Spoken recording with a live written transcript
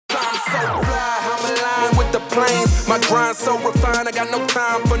so fly, I'm aligned with the planes. My grind so refined, I got no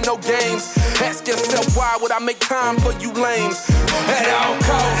time for no games. Ask yourself why would I make time for you lames? At all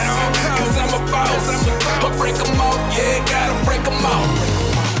costs, cause I'm a boss. But break them off, yeah, gotta break them off.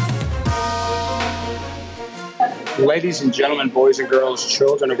 Ladies and gentlemen, boys and girls,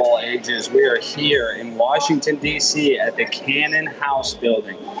 children of all ages, we are here in Washington, D.C. at the Cannon House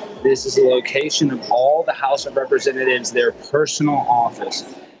building. This is the location of all the House of Representatives, their personal office.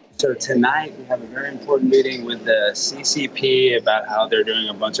 So tonight we have a very important meeting with the CCP about how they're doing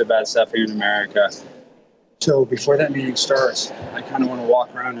a bunch of bad stuff here in America. So before that meeting starts, I kind of want to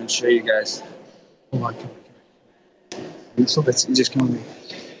walk around and show you guys. Hold on, come on. So let's just come with me.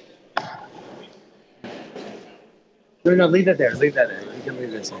 No, leave that there. Leave that there. You can leave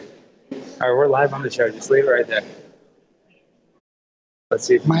this there. All right, we're live on the show. Just leave it right there. Let's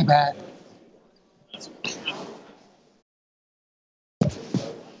see. My bad.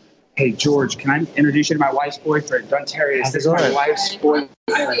 Hey, George, can I introduce you to my wife's boyfriend, Dontarius? This is my wife's boyfriend.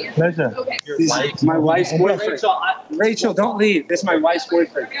 Pleasure. This is my wife's boyfriend. Rachel, don't leave. This is my wife's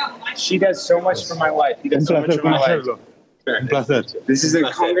boyfriend. She does so much for my wife. He does so much for my wife. Un placer. This is a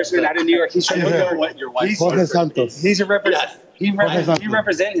congressman out of New York. He's from New York. Jorge Santos. He's a representative. You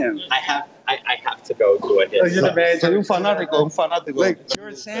represent him. I have to go to it. Oh, you're the man. Soy un fanático. Look,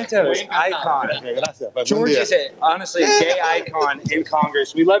 George Santos, icon. George is honestly a gay icon in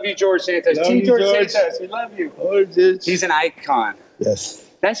Congress. We love you, George Santos. Team George Santos, we love you. He's an icon. Yes.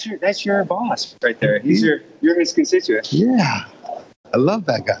 That's your boss right there. You're his constituent. Yeah. I love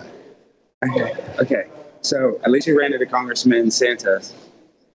that guy. Okay. So at least we ran into Congressman Santos.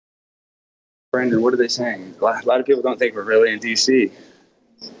 Brandon, what are they saying? A lot of people don't think we're really in D.C.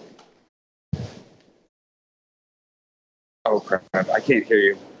 Oh, crap. I can't hear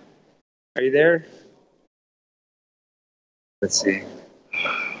you. Are you there? Let's see.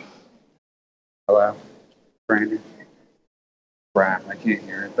 Hello? Brandon? Crap, I can't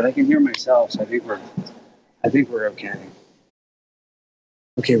hear it. But I can hear myself, so I think we're okay.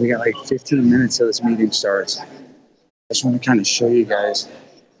 Okay, we got like 15 minutes till this meeting starts. I just want to kind of show you guys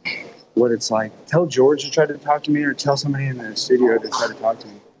what it's like. Tell George to try to talk to me, or tell somebody in the studio to try to talk to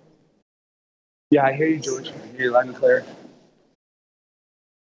me. Yeah, I hear you, George. I hear you loud and clear.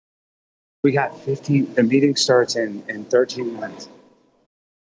 We got 15. The meeting starts in 13 minutes.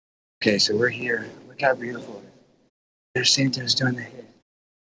 Okay, so we're here. Look how beautiful it is. There's Santos doing the hit.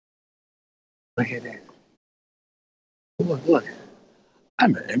 Look at that. Look.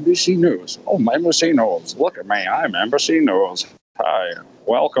 I'm at NBC News. Oh, I'm NBC News. Look at me. I'm NBC News. Hi.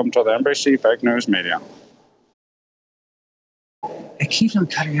 Welcome to the NBC Fake News Media. It keeps on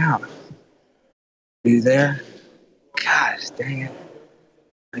cutting out. Are you there? God dang it.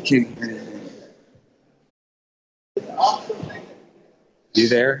 I can't hear anything. You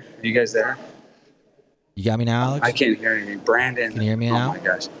there? Are you guys there? You got me now, Alex? I can't hear anything. Brandon. Can you hear me now? Oh my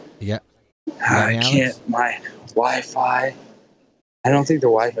gosh. You I can't. My Wi-Fi. I don't think the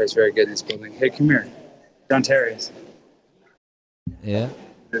Wi-Fi is very good in this building. Hey, come here. Dontarius. Yeah.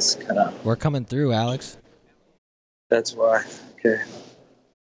 This cut out. We're coming through, Alex. That's why. Okay.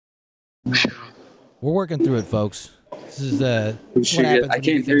 We're working through it, folks. This is what happens I when can't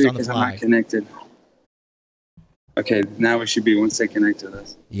hear things you on the because I'm fly. not connected. Okay, now we should be once they connect to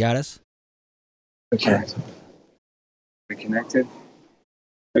this. You got us? Okay. We connected?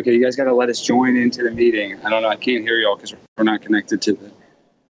 Okay, you guys got to let us join into the meeting. I don't know. I can't hear y'all because we're not connected to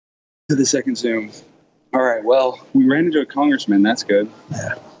the second Zoom. All right. Well, we ran into a congressman. That's good.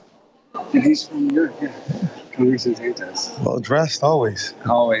 Yeah. And he's from New York. Yeah. Congressman Santos. Well dressed always.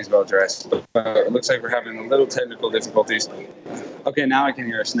 Always well dressed. It looks like we're having a little technical difficulties. Okay, now I can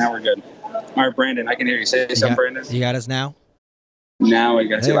hear us. Now we're good. All right, Brandon, I can hear you. Say something, Brandon. You got us now? Now I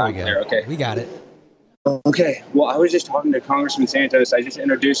got you There loud we and go. clear. Okay. We got it. Okay. Well, I was just talking to Congressman Santos. I just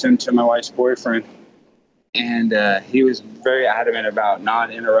introduced him to my wife's boyfriend, and he was very adamant about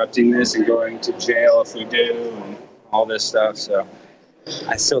not interrupting this and going to jail if we do and all this stuff. So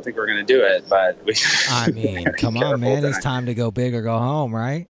I still think we're going to do it, but I mean, come on, man. It's time to go big or go home,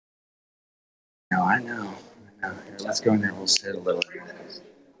 right? No, I know. Here, let's go in there. We'll sit a little bit.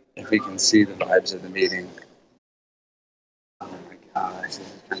 If we can see the vibes of the meeting. Oh, my gosh. This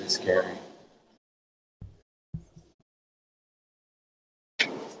is kind of scary.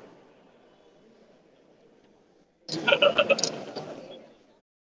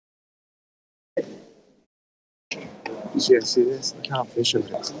 Did you guys see this? Look how official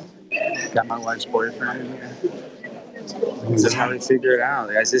it is. Got my wife's boyfriend in here. This is how we figure it out,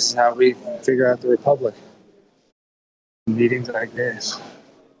 guys. This is how we figure out the Republic. Meetings like this.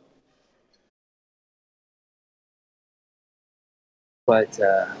 But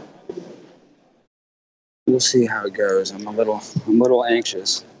we'll see how it goes. I'm a little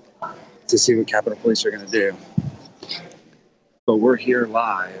anxious to see what Capitol Police are going to do. But we're here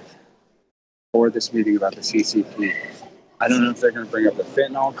live for this meeting about the CCP. I don't know if they're going to bring up the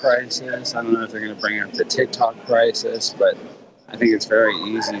fentanyl crisis. I don't know if they're going to bring up the TikTok crisis, but I think it's very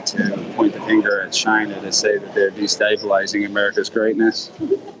easy to point the finger at China to say that they're destabilizing America's greatness.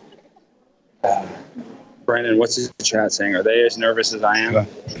 Brandon, what's the chat saying? Are they as nervous as I am?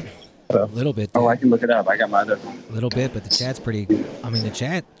 A little bit. Dude. Oh, I can look it up. I got my other. A little bit, but the chat's pretty. I mean, the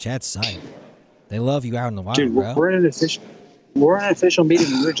chat's psyched. They love you out in the wild, Dude, bro. we're in an official meeting.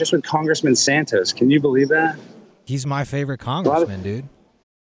 We were just with Congressman Santos. Can you believe that? He's my favorite congressman, dude.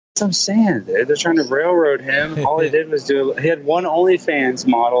 That's what I'm saying, dude. They're trying to railroad him. All he did was he had one OnlyFans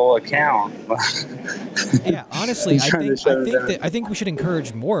model account. Yeah, honestly, I think we should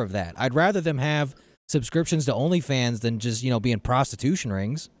encourage more of that. I'd rather them have subscriptions to OnlyFans than just, be in prostitution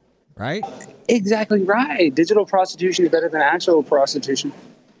rings, right? Exactly right. Digital prostitution is better than actual prostitution.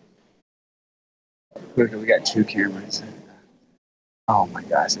 Look, we got 2 cameras. Oh my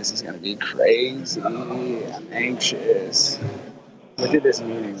gosh, this is going to be crazy. I'm anxious. Look at this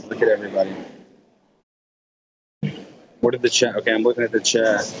meeting. Look at everybody. What did the chat? Okay, I'm looking at the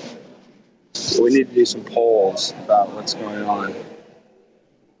chat. We need to do some polls about what's going on.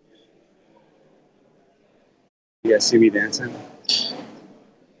 You guys see me dancing?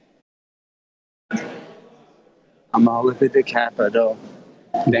 I'm all up at the Capitol.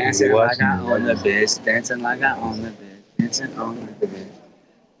 Dancing like I own the biz. Dancing like I own the biz. Dancing on the biz.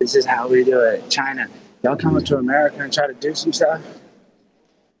 This is how we do it. China, y'all come up to America and try to do some stuff.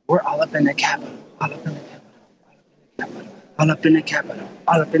 We're all up in the Capitol. All up in the Capitol. All up in the Capitol.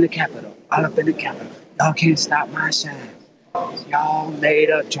 All up in the Capitol. All up in the Capitol. Y'all can't stop my shine. Y'all made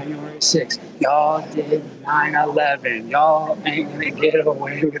up January 6th. Y'all did 9/11. Y'all ain't gonna get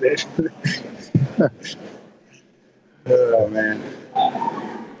away with it. Oh man.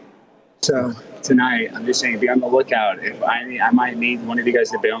 So tonight, I'm just saying, be on the lookout. If I might need one of you guys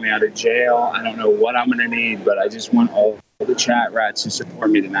to bail me out of jail. I don't know what I'm gonna need, but I just want all the chat rats to support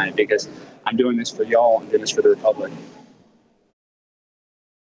me tonight because I'm doing this for y'all. I'm doing this for the Republic.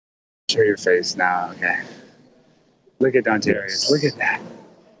 Show your face now, okay? Look at Dontarius. Look at that.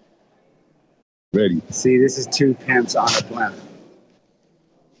 Ready. See, this is 2 pimps on a blimp.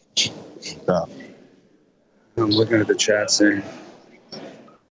 Stop. I'm looking at the chat saying,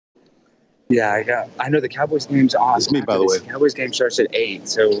 yeah, I know the Cowboys game's awesome. It's me, by the way. The Cowboys game starts at 8,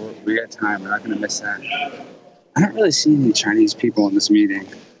 so we got time. We're not going to miss that. I don't really see any Chinese people in this meeting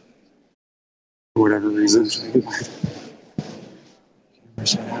for whatever reason.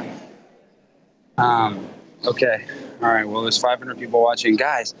 Okay. All right. Well, there's 500 people watching.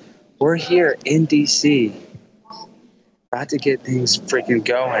 Guys, we're here in D.C. About to get things freaking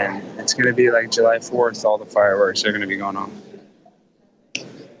going. It's going to be like July 4th. All the fireworks are going to be going on.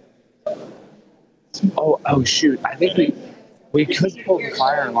 Oh, shoot. I think we could pull the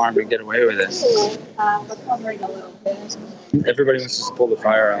fire alarm and get away with it. We're covering a little bit. Everybody wants us to pull the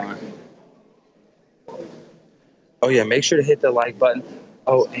fire alarm. Oh, yeah. Make sure to hit the like button.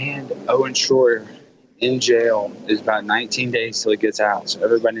 Oh, and Owen Shore in jail is about 19 days till he gets out. So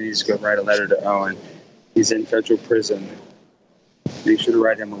everybody needs to go write a letter to Owen. He's in federal prison. Make sure to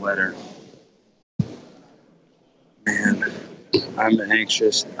write him a letter. Man, I'm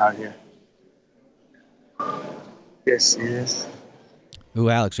anxious out here. You guys see this? Ooh,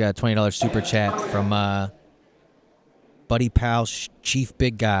 Alex, you got a $20 super chat from Buddy Pal, Chief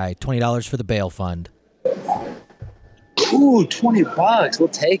Big Guy. $20 for the bail fund. Ooh, $20. We'll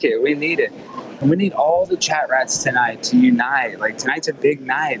take it. We need it. And we need all the chat rats tonight to unite. Like, tonight's a big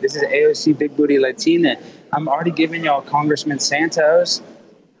night. This is AOC Big Booty Latina. I'm already giving y'all Congressman Santos.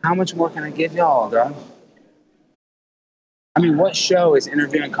 How much more can I give y'all, dog? I mean, what show is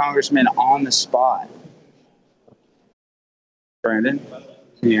interviewing congressmen on the spot? Brandon,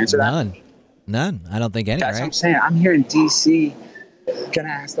 can you answer that? None. I don't think any, That's right? what I'm saying. I'm here in D.C. Gonna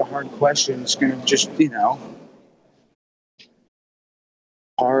ask the hard questions. Gonna just,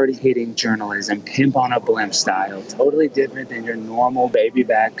 hard-hitting journalism, pimp on a blimp style. Totally different than your normal baby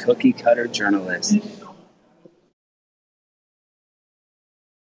back cookie cutter journalist.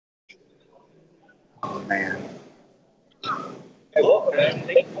 Oh man. Hey, welcome, man.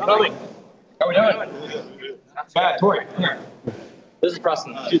 Thank you for coming. How we doing? Not bad. Tori, come here. This is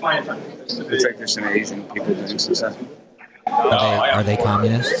Preston. She's my intern. It's like there's some Asian people doing some stuff. Are they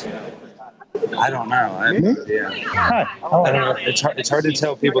communists? I don't know. I don't know. It's hard to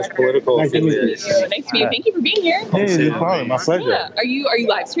tell people's political affiliations. Nice to meet you. Thank you for being here. Hey, no problem. My pleasure. Yeah. Are you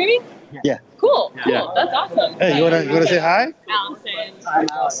live streaming? Yeah. Cool. Yeah. That's awesome. Hey, you wanna say hi? Allison. I'm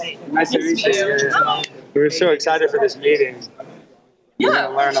Allison. Nice to meet you. We're so excited for this meeting. We're Yeah.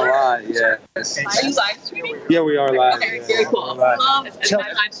 gonna learn a lot. Yes. Are you live streaming? Yeah, we are live. Okay, Yeah, very cool. we're live. As much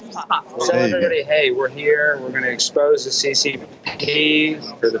live as possible. Tell everybody, hey, we're here. We're going to expose the CCP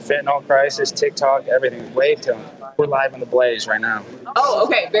for the fentanyl crisis, TikTok, everything. Wave to them. We're live on the Blaze right now. Oh,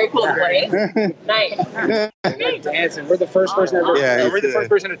 okay. Very cool. Blaze. Nice. We're dancing. We're the first person ever. Yeah, Are we the first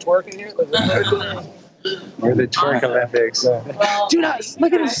person to twerk in here? We're the twerk Olympics. Well, Do not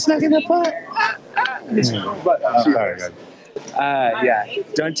look at us snug in the butt. Sorry, guys. Yeah.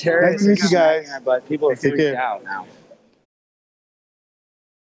 Dontarius. Nice to meet you guys. But people are Take freaked care. out now.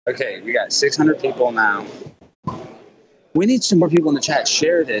 Okay, we got 600 people now. We need some more people in the chat.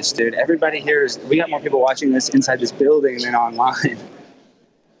 Share this, dude. Everybody here is. We got more people watching this inside this building than online.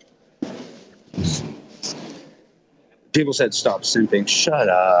 People said stop simping. Shut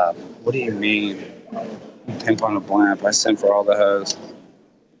up. What do you mean? Pimp on a blimp. I simp for all the hoes.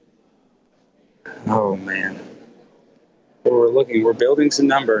 Oh man. Well, we're looking. We're building some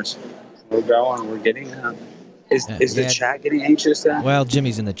numbers. We're going. We're getting up. Is the chat getting anxious then? Well,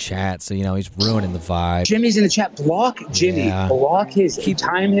 Jimmy's in the chat, so he's ruining the vibe. Jimmy's in the chat. Block Jimmy. Yeah. Block his.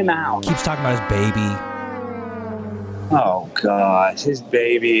 Time him out. Keeps talking about his baby. Oh gosh, his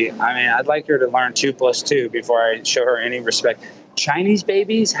baby. I mean, I'd like her to learn 2 + 2 before I show her any respect. Chinese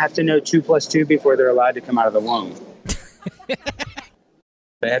babies have to know 2 + 2 before they're allowed to come out of the womb.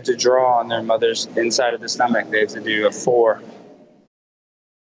 They have to draw on their mother's inside of the stomach. They have to do a 4.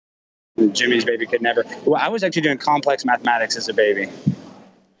 Jimmy's baby could never. Well, I was actually doing complex mathematics as a baby.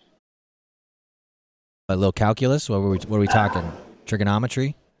 A little calculus. What were we talking?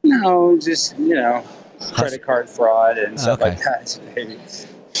 Trigonometry? No, just credit card fraud and stuff okay. like that. Maybe,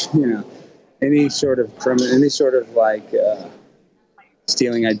 any sort of criminal, any sort of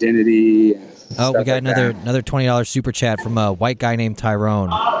stealing identity. Oh, we got like another $20 super chat from a white guy named Tyrone.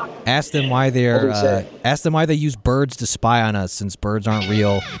 Ask them why they use birds to spy on us, since birds aren't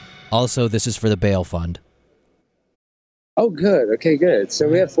real. Also, this is for the bail fund. Oh, good. Okay, good. So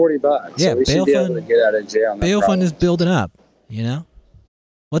we have $40. Yeah, so we bail should be fund. able to get out of jail. Bail fund is building up.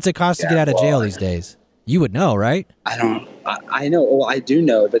 What's it cost to get out of jail these days? You would know, right? I don't. I know. Well, I do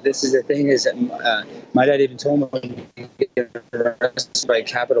know. But this is the thing: is that my dad even told me when you get arrested by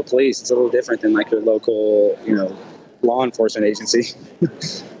Capitol Police, it's a little different than your local, law enforcement agency.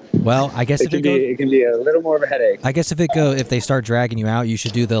 Well, I guess it can be a little more of a headache. I guess if they start dragging you out, you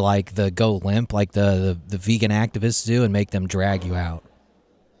should do the go limp like the vegan activists do and make them drag you out.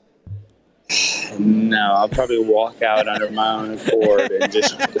 No, I'll probably walk out under my own accord and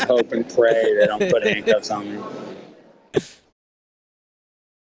just hope and pray they don't put handcuffs on me.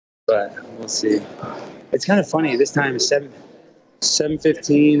 But we'll see. It's kind of funny. This time is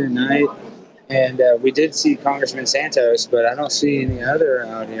 7:15 at night, and we did see Congressman Santos, but I don't see any other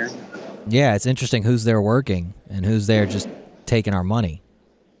out here. Yeah, it's interesting who's there working and who's there just taking our money.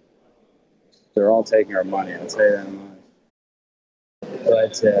 They're all taking our money. I'll tell you that much.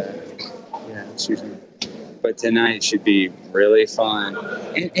 But excuse me. But tonight should be really fun.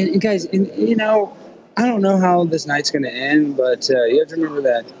 And guys, I don't know how this night's going to end, but you have to remember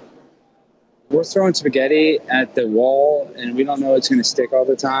that we're throwing spaghetti at the wall, and we don't know it's going to stick all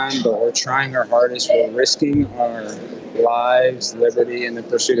the time, but we're trying our hardest. We're risking our lives, liberty, and the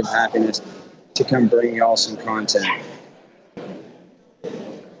pursuit of happiness to come bring y'all some content.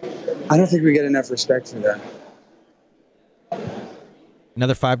 I don't think we get enough respect for that.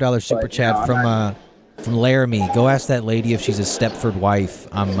 Another $5 super chat from Laramie. Go ask that lady if she's a Stepford wife.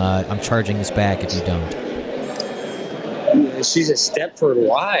 I'm charging this back if you don't. She's a Stepford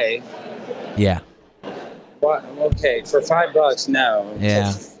wife. Yeah. What? Okay, for $5, no.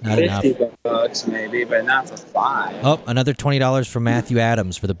 Yeah, not enough. $50 maybe, but not for $5. Oh, another $20 from Matthew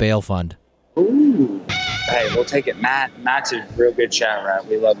Adams for the bail fund. Ooh. Hey, we'll take it. Matt's a real good chat rat.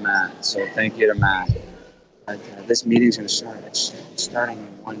 We love Matt, so thank you to Matt. This meeting's going to start. It's starting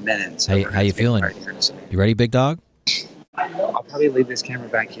in 1 minute. So how you feeling? You ready, big dog? I'll probably leave this camera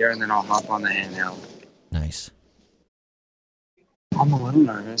back here, and then I'll hop on the handheld. Nice. I'm a little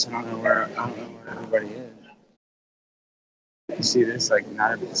nervous. I don't know where everybody is. You see this?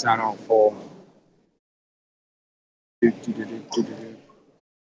 It's not all full.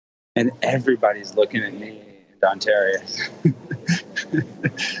 And everybody's looking at me and Dontarius.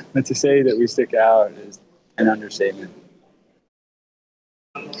 But to say that we stick out is an understatement.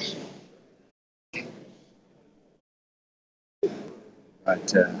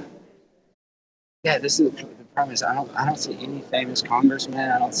 But this is the premise. I don't see any famous congressmen.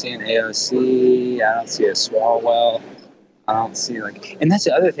 I don't see an AOC. I don't see a Swalwell. I don't see like, and that's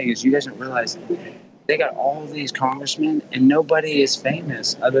the other thing is you guys don't realize they got all these congressmen and nobody is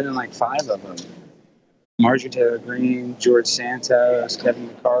famous other than like 5 of them. Marjorie Taylor Greene, George Santos, Kevin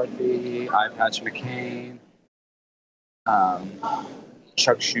McCarthy, I. Patrick McCain,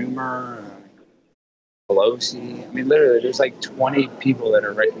 Chuck Schumer, Pelosi. I mean, literally, there's like 20 people that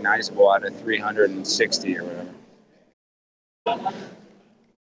are recognizable out of 360 or whatever.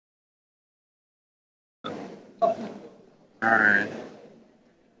 All right.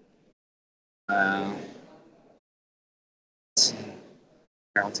 Let's see.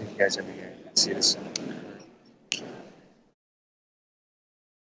 I'll take you guys over here. Let's see this.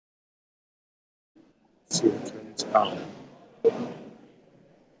 Let's see what it's about.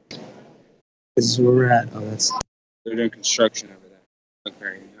 This is where we're at. Oh, that's. They're doing construction over there. Look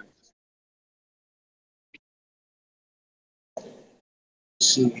very nice.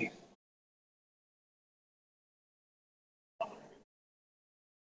 Let's see.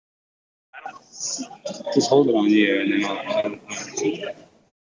 Just hold it on you, and then I'll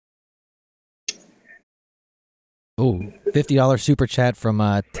Ooh, $50 super chat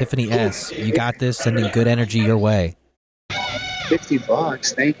from Tiffany S. You got this. Sending good energy your way.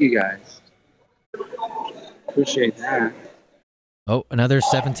 $50. Thank you guys. Appreciate that. Oh, another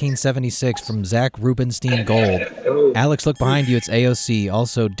 1776 from Zach Rubenstein Gold. Alex, look behind you. It's AOC.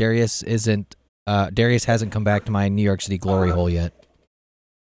 Also, Darius hasn't come back to my New York City glory hole yet.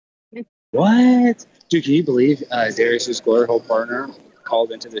 What? Dude, can you believe Darius's glory hole partner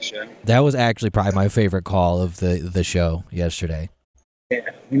called into the show? That was actually probably my favorite call of the show yesterday. Yeah,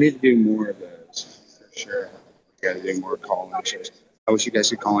 we need to do more of those for sure. We got to do more call-in shows. I wish you guys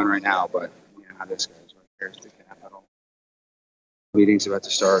could call in right now, but you know how this goes. Here's the Capitol. Meeting's about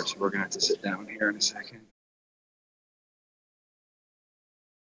to start, so we're gonna have to sit down here in a second.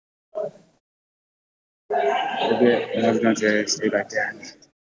 A bit, and I was going to stay back there.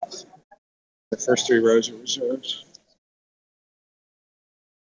 The first 3 rows are reserved.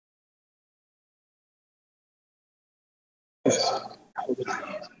 Hold it.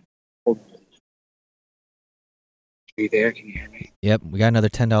 Hold it. Are you there? Can you hear me? Yep, we got another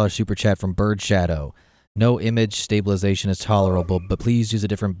 $10 super chat from Bird Shadow. No image stabilization is tolerable, but please use a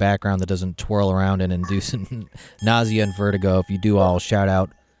different background that doesn't twirl around and induce nausea and vertigo. If you do, I'll shout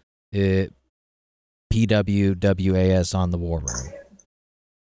out PWWAS on the War Room.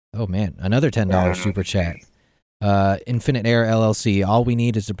 Oh, man. Another $10 super chat. Infinite Air LLC. All we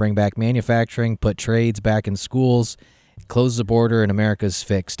need is to bring back manufacturing, put trades back in schools, close the border, and America's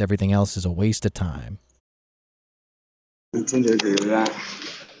fixed. Everything else is a waste of time. I tend to agree with that.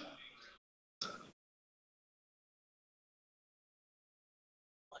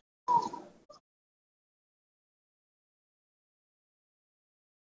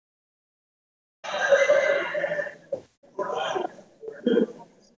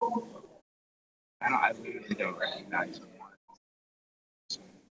 I literally don't recognize him.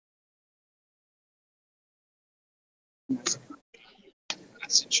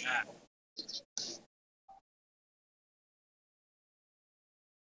 That's a chat.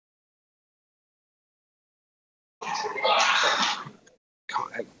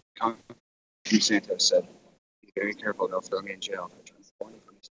 Santos said, "Be very careful. They'll throw me in jail for trying to warn you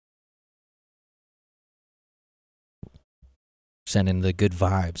from this." Sending the good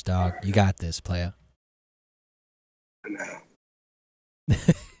vibes, dog. You got this, playa.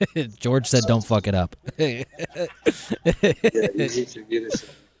 George said, "Don't fuck it up." Yeah, you need to get it.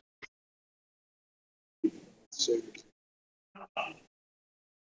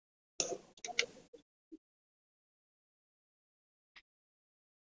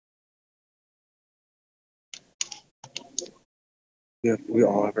 Yeah, we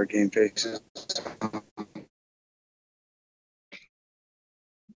all have our game faces.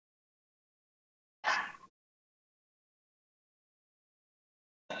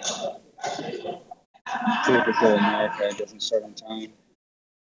 Typical America, it doesn't start on time.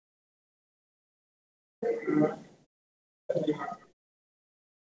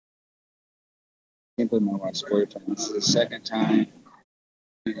 Can't believe my wife's square time. This is the second time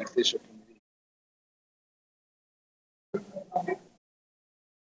in an official committee.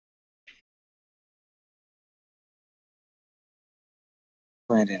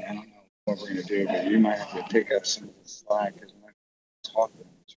 Brandon, I don't know what we're going to do, but you might have to pick up some of the slack because I'm not talking.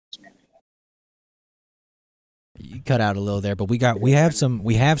 You cut out a little there, but we have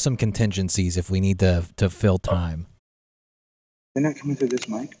some contingencies if we need to fill time. They're not coming through this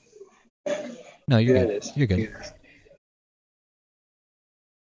mic. No, you're Yeah, good. it is. You're good. Yeah.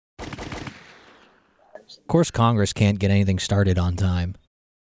 Of course, Congress can't get anything started on time.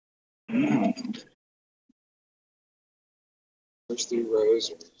 No. First 3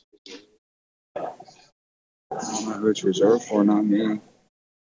 rows. I don't know who it's reserved for, not me.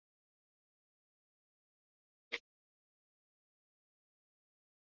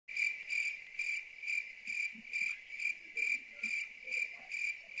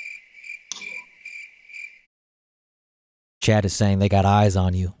 Chad is saying they got eyes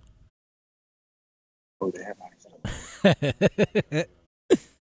on you. Oh, they have eyes.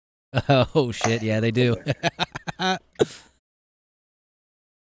 Oh shit, yeah, they do.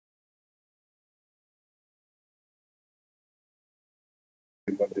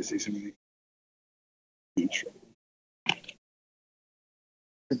 I'd love to see somebody.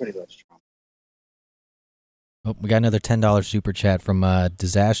 Everybody loves Trump. Oh, we got another $10 super chat from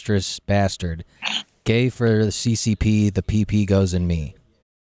disastrous bastard. Gay for the CCP, the PP goes in me.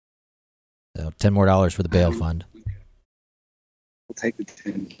 So $10 more for the bail fund. We'll take the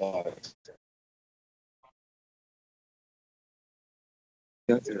 $10.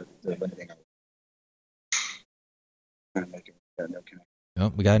 That's the one thing I kind of make it no connection. Oh,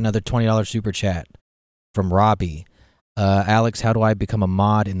 we got another $20 super chat from Robbie. Alex, how do I become a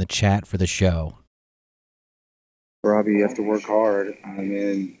mod in the chat for the show? Robbie, you have to work hard. I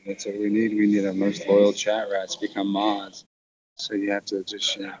mean, that's what we need. We need our most loyal chat rats to become mods. So you have to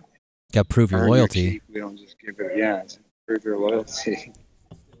just, Got to prove your earn loyalty. keep. We don't just give it. Yeah, prove your loyalty.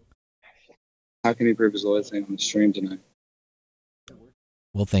 How can he prove his loyalty on the stream tonight?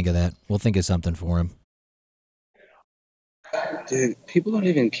 We'll think of that. We'll think of something for him. Dude, people don't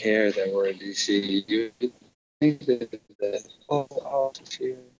even care that we're in DC. You would think that oh,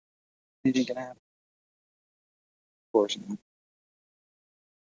 shit, anything can happen. Of course not.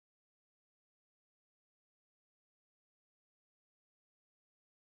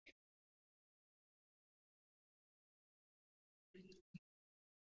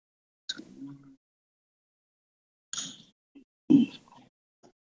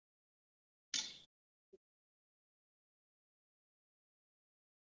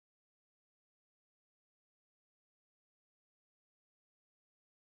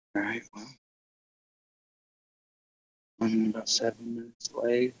 All right, well, running about 7 minutes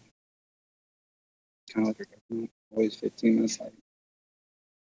late. Kind of like a government, always 15 minutes late.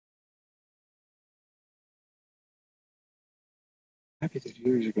 Happy the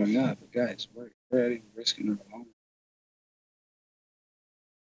viewers are going up, but guys, we're already risking our own.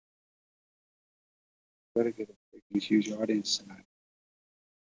 Better get a huge audience tonight.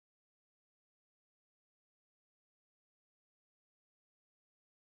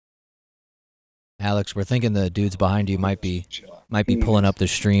 Alex, we're thinking the dudes behind you might be pulling up the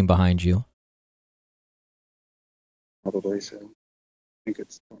stream behind you. Probably so. I think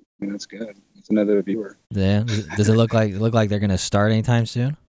that's good. It's another viewer. Yeah. Does it look like they're gonna start anytime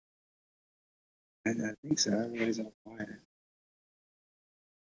soon? I think so. Everybody's all quiet.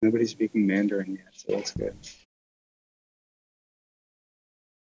 Nobody's speaking Mandarin yet, so that's good.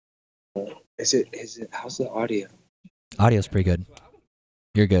 Is it? How's the audio? Audio's pretty good.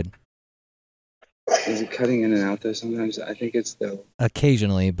 You're good. Is it cutting in and out though? Sometimes I think it's though.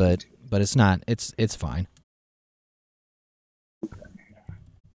 Occasionally, but it's not. It's fine. Oh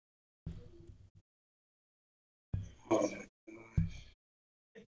my gosh.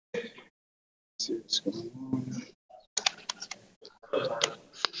 See what's going on.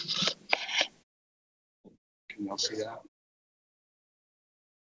 Can y'all see that?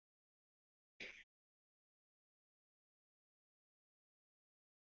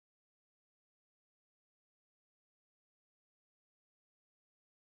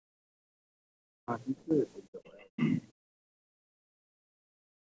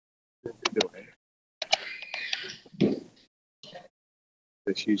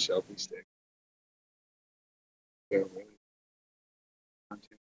 The huge selfie stick. They're really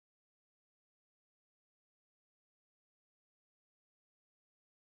content.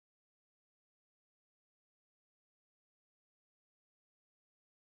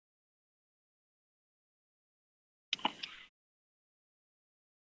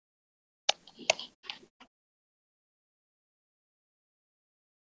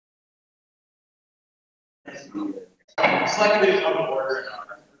 It's like we come to order in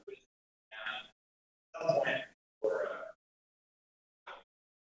our some point for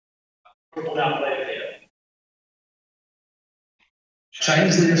people now play.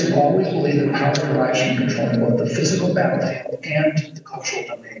 Chinese leaders have always believed that power derives from controlling both the physical battlefield and the cultural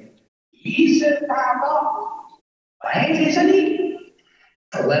domain.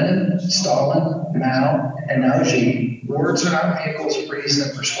 For Lenin, Stalin, Mao, and now Xi, words are not vehicles of reason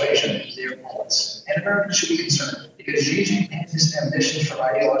and persuasion, they are bullets. And Americans should be concerned because Xi Jinping's ambitions for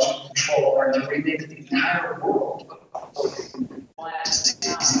ideological control are to remake the entire world.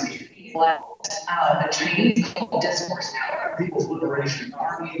 a Chinese called discourse. People's Liberation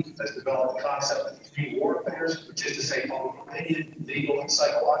Army has developed the concept of three warfares, which is to say public opinion, legal, and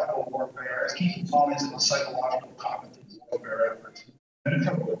psychological warfare, as key components of the psychological cognitive warfare efforts. And a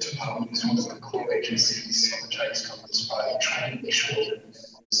couple of is one of the core agencies of the Chinese Communist Party, trying to make sure that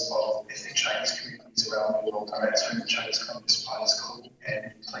of ethnic Chinese communities around the world are entering the Chinese Communist Party's code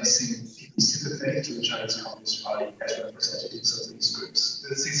and placing people sympathetic to the Chinese Communist Party as representatives of these groups.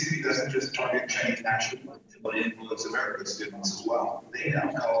 The CCP doesn't just target Chinese nationalism, but it influence American students as well. They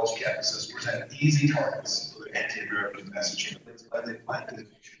now college campuses present easy targets for their anti-American messaging. They planted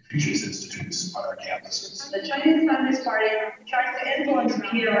Confucius institutes on our campuses. The Chinese Communist Party tries to influence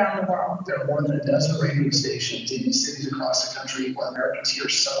media around the world. There are more than a dozen radio stations in cities across the country where Americans hear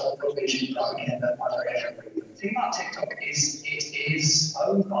subtle pro-Asian propaganda on their FM radio. The thing about TikTok is it is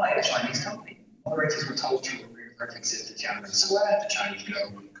owned by a Chinese company. Moderators were told to remove references to Tiananmen Square, the Chinese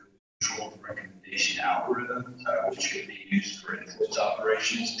government control the recommendation algorithm, which could be used for influence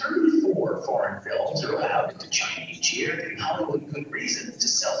operations. 34 foreign films are allowed into China each year, and Hollywood good reason to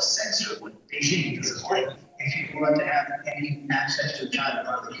self-censor what Beijing doesn't like. If you want to have any access to China,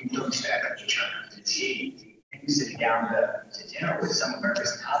 you don't stand up to China. You sit down to dinner with some of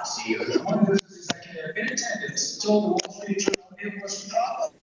America's top CEOs. One of those executives in attendance told the Wall Street Journal it was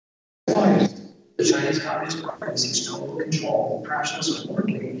the Chinese Communist Party seeks total control, rational support,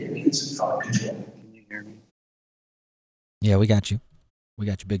 means and thought control. Can you hear me? Yeah, we got you. We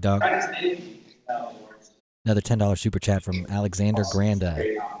got you, big dog. Another $10 super chat from Alexander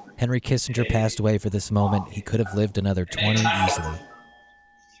Granda. Henry Kissinger passed away for this moment. He could have lived another 20 easily.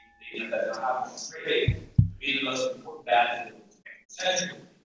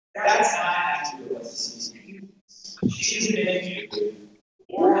 That's not actually what the CCP is. She's been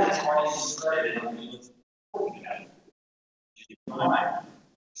or has already started on the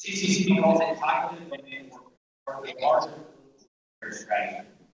CCP calls it cognitive domain work, a larger strategy.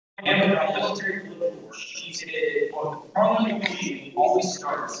 And with our military political work, she stated, parliament meeting always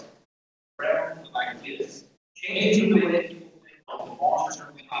starts wherever the ideas, changing the way people think on the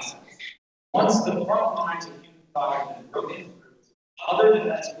long-term process. Once the front lines of human thought have been broken through, other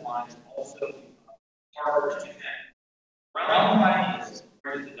defensive lines also become harder to connect. Round of ideas,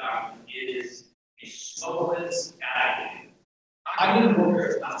 according to the document, is a slowness attitude. Cognitive warfare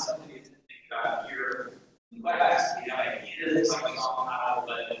is not something you can think about here in the West. You know, ideas like somehow,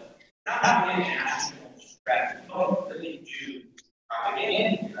 but not really an national strategy. You don't really do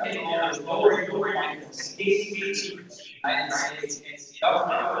propaganda. There's nowhere you will find the CCP, the United States, and the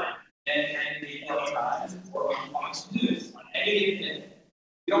government, and the New York Times or Fox News on any given day.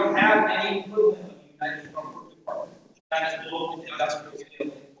 We don't have any equivalent of the United States Department. That is global industrial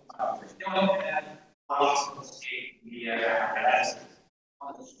scale. They don't have lots of state media apparatus.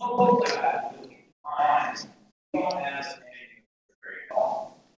 On the local side, lines, we don't have anything very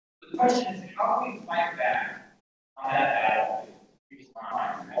long. The question is, how do we fight back on that battle with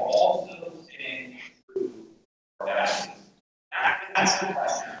lines while also staying true to our values? That's the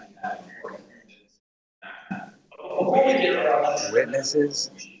question I have for before we get our Witnesses.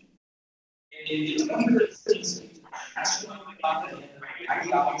 in the 2013 National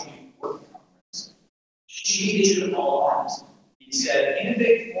Ideology Work Conference, she issued all arms. He said,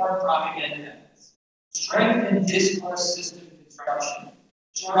 innovate foreign propaganda methods, strengthen discourse system construction.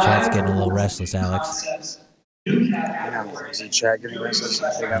 Chat's getting a little restless, Alex. Is the chat getting restless?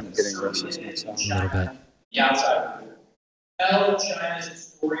 I think I'm getting restless myself. A little bit. The outside. Tell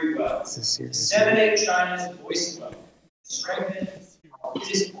China's story well. Disseminate China's voice well. Strengthen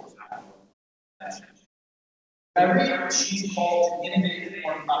discourse well. Every time she's called to innovate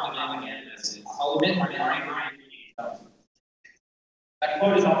foreign propaganda methods, I'll admit my mind. That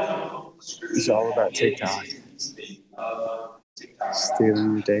quote is always It's all about TikTok.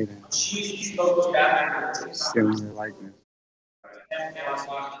 Stealing your data. Stealing your likeness.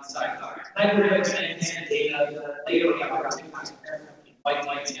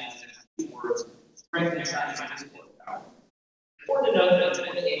 Important to note that in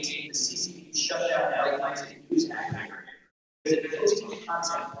 2018, the CCP shut down Lifelines and News Act because it posted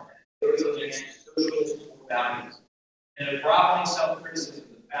content that was against socialist core values and a broadening self-criticism of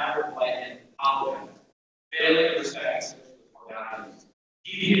the founder of Light and Apollo, failing to respect socialist core values,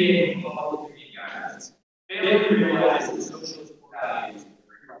 deviating from public media guidelines, failing to realize that socialist core values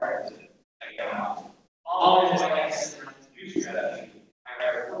are required to economics. All of this news strategy,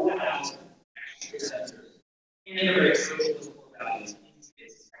 however, 4,000 extra censors integrate socialist core values into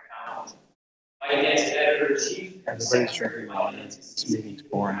its technology. Against editor-in-chief, Everybody's drinking water. This meeting's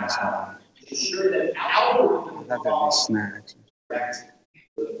boring as hell. ensure that algorithms I thought there'd be snacks. direct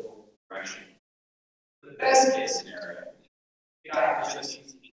political best case scenario, you got just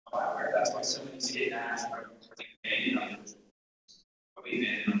CCP where that's why so many state acts are banned on what we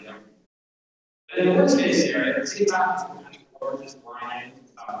ban on government. But in the worst case scenario, the state tax is the largest line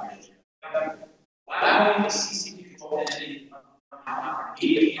operation. Allowing the CCP control entity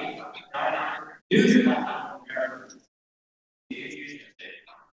news platform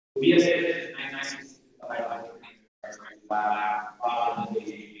we as a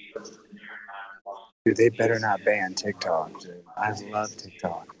Dude, they better not ban TikTok, dude. I love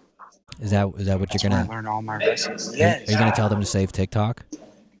TikTok. Is that what you're That's where I gonna? learn all my recipes. Are Yes. you gonna tell them to save TikTok?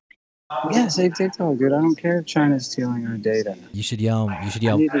 Yeah, save TikTok, dude. I don't care if China's stealing our data. You should yell. You should I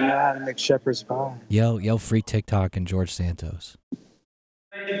yell. need to know how to make shepherd's pie. Yell free TikTok and George Santos.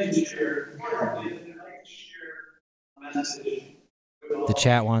 The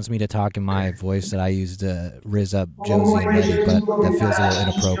chat wants me to talk in my voice that I used to rizz up Josie and Letty, but that feels a little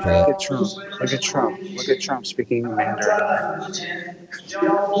inappropriate. Look at Trump. Look at Trump. Look at Trump speaking Mandarin.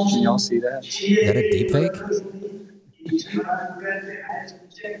 Can y'all see that? Is that a deep fake?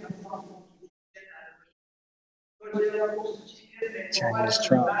 Chinese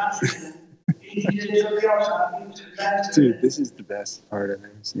Trump. Dude, this is the best part I've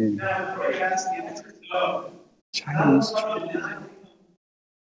ever seen. Chinese Trump.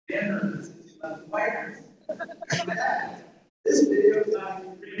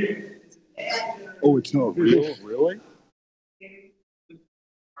 Oh, it's not real? Really?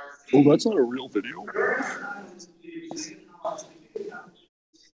 Oh, that's not a real video?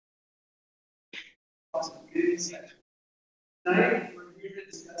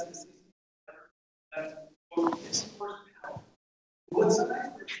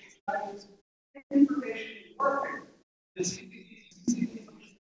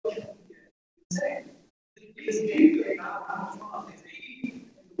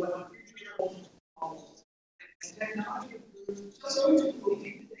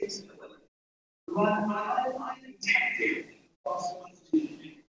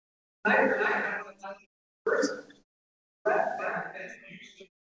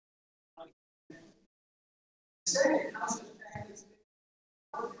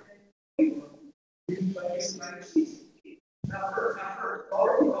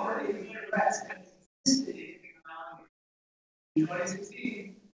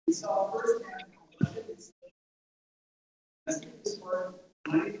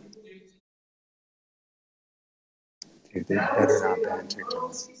 Dude, they better not ban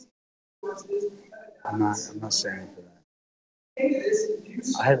TikTok. I'm not saying for that.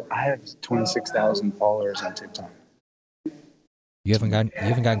 I have 26,000 followers on TikTok. You haven't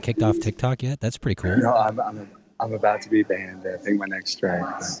gotten kicked off TikTok yet? That's pretty cool. No, I'm about to be banned. I think my next strike.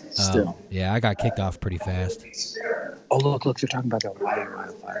 But still. Yeah, I got kicked off pretty fast. Oh, look, they're talking about the lighting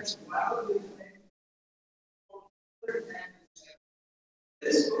modifiers.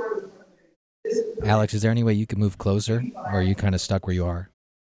 Alex, is there any way you could move closer, or are you kind of stuck where you are?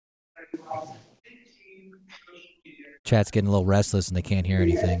 Chat's getting a little restless and they can't hear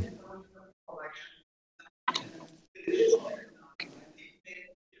anything.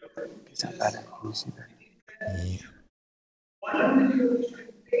 Is that better? Can you see that? Yeah.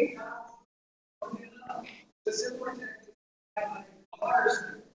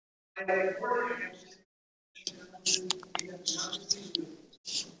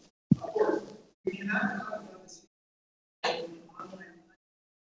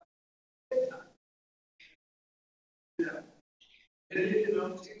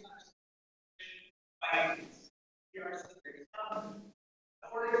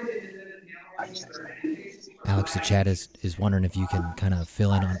 Alex, the chat is wondering if you can kind of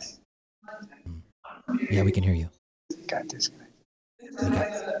fill in on. Yeah, we can hear you. Got disconnected.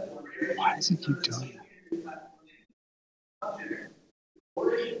 Why does it keep doing that? Are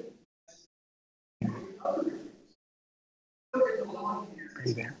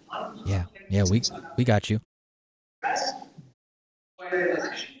you there? Yeah, we got you.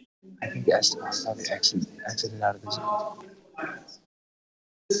 I think Esteban probably exited out of the zone.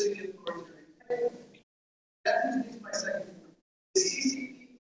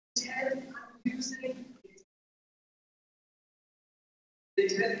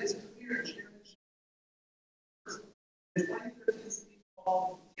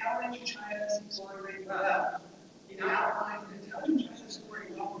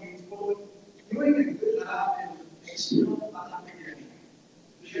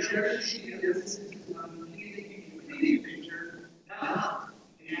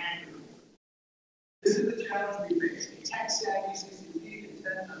 This is the challenge we face. A tech-savvy CCP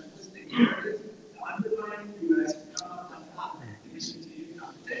intent on twisting narratives, undermining the U.S. and come up on top and continue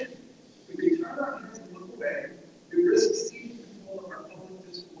competition. We can turn our heads and look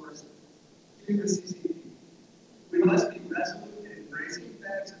to the CCP. We must be resolute in embracing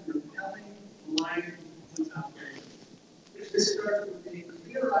facts and repelling lying influence operations. This starts with being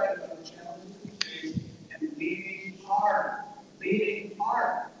clear-eyed about the challenges we face and leading hard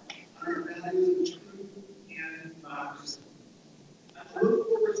on our values of truth and democracy. I look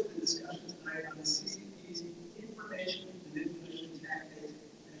forward to the discussion tonight on the CCP's information manipulation tactics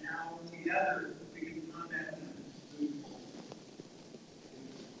and how together we can combat them moving forward.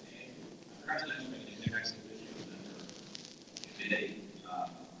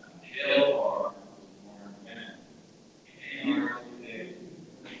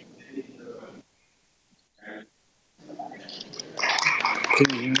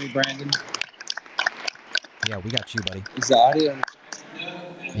 Can you hear me, Brandon? Yeah, we got you, buddy. Is the audio?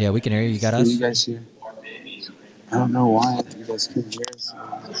 Yeah, we can hear you. You got Can us? you guys hear? I don't know why you guys couldn't hear us.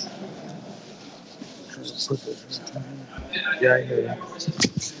 Yeah, I hear you.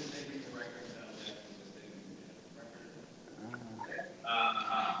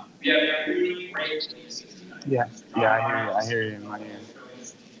 Yeah, I hear you in my ear.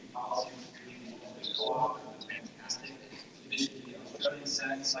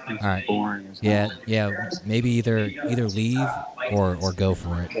 All right. Boring. Yeah. Maybe either leave or go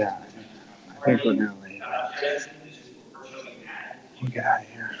for it. Yeah, I think we're gonna leave. We'll get out of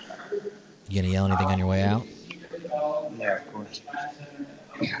here. You gonna yell anything on your way out? Yeah, of course.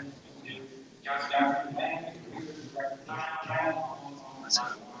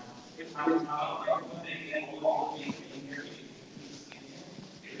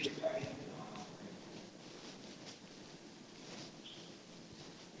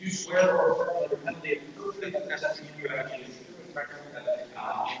 You swear or affirm that the improvement of necessary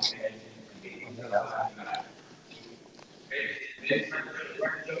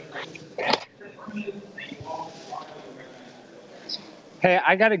Hey,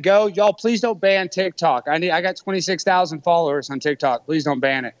 I gotta go. Y'all, please don't ban TikTok. I got 26,000 followers on TikTok. Please don't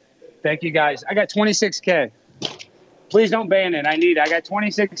ban it. Thank you, guys. I got 26K. Please don't ban it. I got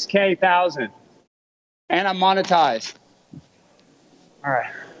 26K thousand. And I'm monetized. All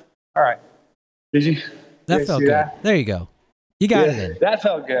right. Did you? That felt good. That? There you go. You got it in. That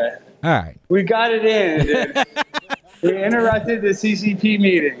felt good. All right. We got it in, dude. We interrupted the CCP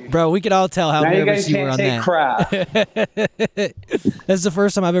meeting. Bro, we could all tell how now nervous you were on say that. Crap. That's the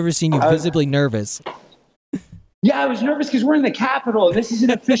first time I've ever seen you visibly nervous. Yeah, I was nervous because we're in the Capitol. This is an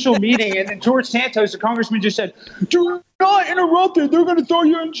official meeting. And then George Santos, the congressman, just said, "Do not interrupt it. They're going to throw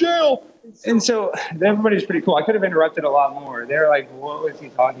you in jail." And so everybody's pretty cool. I could have interrupted a lot more. They're like, what was he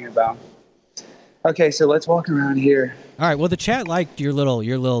talking about? Okay, so let's walk around here. All right. Well, the chat liked your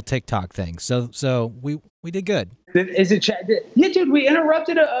little TikTok thing. So we did good. Is it chat? Yeah, dude, we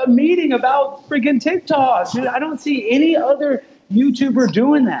interrupted a meeting about freaking TikTok. Dude, I don't see any other YouTuber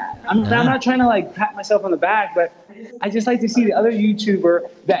doing that. I'm not trying to like pat myself on the back, but I just like to see the other YouTuber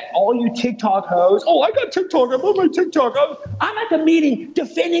that all you TikTok hoes. Oh, I got TikTok. I love my TikTok. I'm at the meeting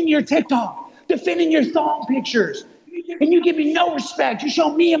defending your TikTok, defending your thong pictures, and you give me no respect. You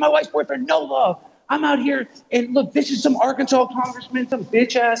show me and my wife's boyfriend no love. I'm out here and look, this is some Arkansas congressman, some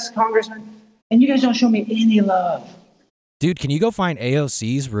bitch ass congressman, and you guys don't show me any love. Dude, can you go find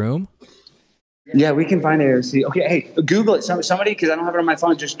AOC's room? Yeah, we can find AOC. Okay, hey, Google it. Somebody, because I don't have it on my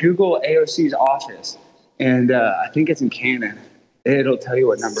phone, just Google AOC's office. And I think it's in Cannon. It'll tell you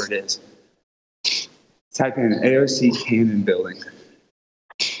what number it is. Type in AOC Cannon building.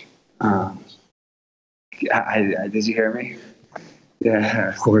 Did you hear me? Yeah,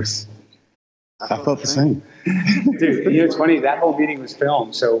 of course. I felt the same. Dude, you know, it's funny. That whole meeting was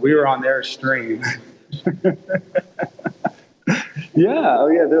filmed, so we were on their stream. Yeah,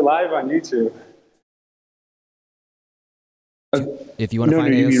 they're live on YouTube. If you want to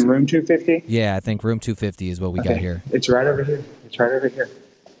find you AOC, mean room 250? yeah, I think room 250 is what we got here. It's right over here.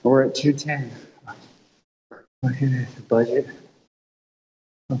 We're at 210. Look at it, the budget.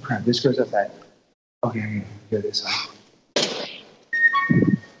 Oh crap! This goes up that. Okay, go this way.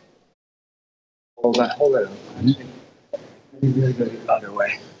 Hold it up. You really go the other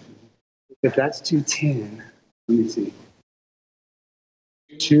way. If that's 210, let me see.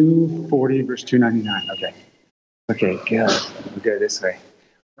 240 versus 299. Okay, good. We'll go this way.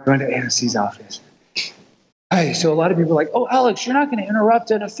 We're going to AOC's office. Hey, so a lot of people are like, oh, Alex, you're not going to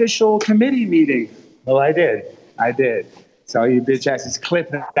interrupt an official committee meeting. Well, I did. So all you bitch asses, clip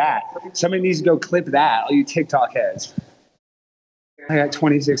that. Somebody needs to go clip that, all you TikTok heads. I got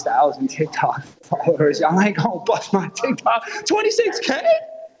 26,000 TikTok followers. I'm like, oh, bust my TikTok. 26K?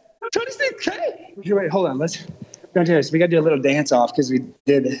 26K? Okay, wait, hold on. Don't do this. We got to do a little dance off because we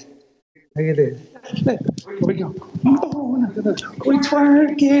did it. Look at this. Here we go. Oh, we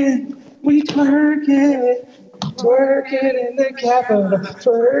twerking. We twerk it in the Capitol,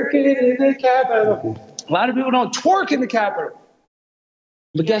 twerk it in the Capitol. A lot of people don't twerk in the Capitol.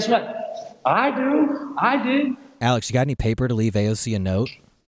 But guess what? I do. I did. Alex, you got any paper to leave AOC a note?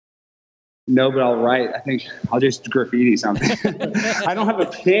 No, but I'll write. I think I'll just graffiti something. I don't have a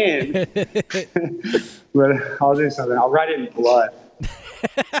pen, but I'll do something. I'll write it in blood.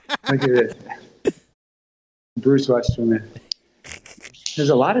 Look at this. Bruce Westerman. There's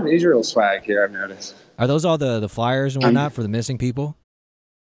a lot of Israel swag here, I've noticed. Are those all the flyers and whatnot for the missing people?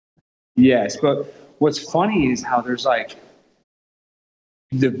 Yes, but what's funny is how there's like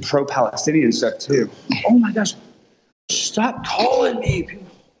the pro-Palestinian stuff too. Oh my gosh. Stop calling me.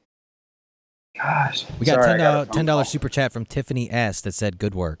 Gosh. We got Sorry, $10 super chat from Tiffany S. that said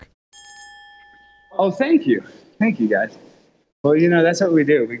good work. Oh, thank you. Thank you, guys. Well, that's what we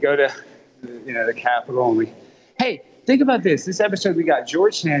do. We go to, the Capitol and hey, think about this. This episode, we got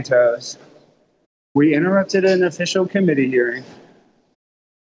George Santos. We interrupted an official committee hearing.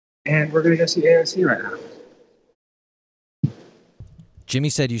 And we're going to go see AOC right now. Jimmy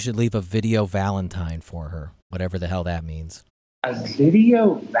said you should leave a video Valentine for her, whatever the hell that means. A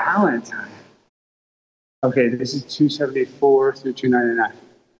video Valentine? Okay, this is 274 through 299.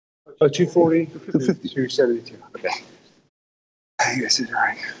 Oh, 240 through 272. Okay. I think this is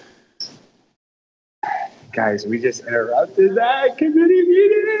right. Guys, we just interrupted that committee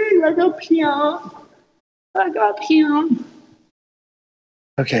meeting like a peon.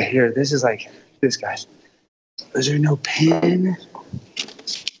 Okay, here, this is like this, guys. Is there no pen?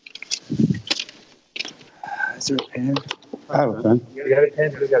 Is there a pen? I have a pen. You got a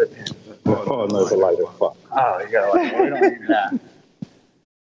pen? Who got a pen? Oh, no, it's a lighter. Fuck. Oh, you got a lighter. We don't need that.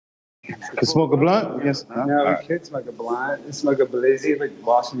 Can smoke a blunt? Yes. No, we could smoke a blunt. We smoke a blizzy like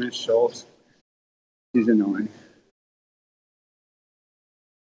Wasserman Schultz. He's annoying.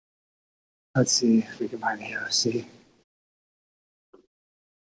 Let's see if we can find the AOC.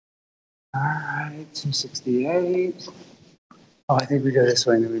 All right, 268. Oh, I think we go this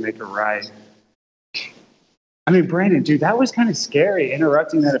way and then we make a right. I mean, Brandon, dude, that was kind of scary,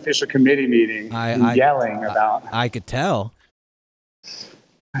 interrupting that official committee meeting and yelling about. I could tell.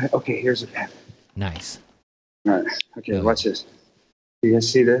 Okay, here's a pen. Nice. All right. Okay, watch this. You guys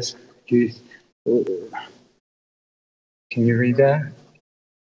see this? Can you read that?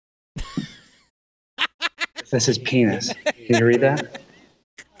 This is penis. Can you read that?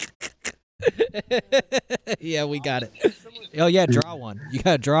 Yeah, we got it. Oh, yeah, draw one. You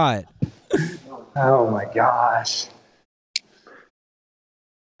got to draw it. Oh, my gosh.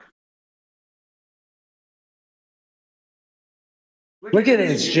 Look at it,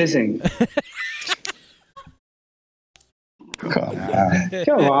 it's jizzing. Come on.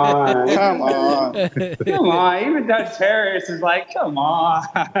 Come on. Come on. Come on. Even Dontarius is like, come on.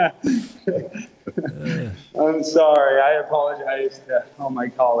 I'm sorry. I apologize to all my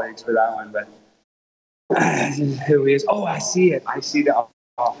colleagues for that one, but this is who he is. Oh, I see it. I see the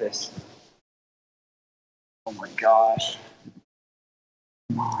office. Oh my gosh.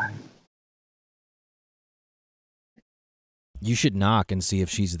 Come on. You should knock and see if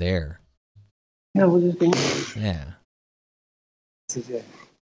she's there. Yeah, we'll just go. Yeah. This is it.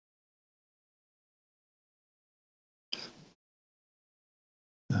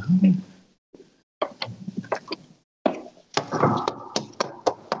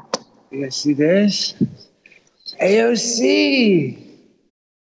 You guys see this? AOC!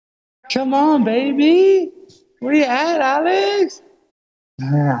 Come on, baby! Where you at, Alex?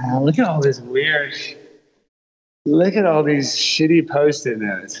 Look at all this weird. Look at all these shitty Post-it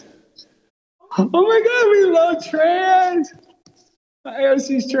notes. Oh my God, we love trans!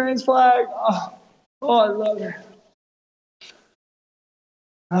 AOC's trans flag. Oh, I love it.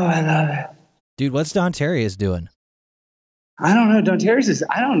 Oh, I love it. Dude, what's Dontarius doing? I don't know. Dontarius is,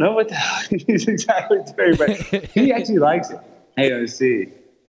 I don't know what the hell he's exactly doing, but he actually likes it. AOC.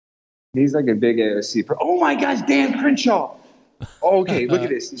 He's like a big AOC. Oh my gosh, Dan Crenshaw. Okay, look at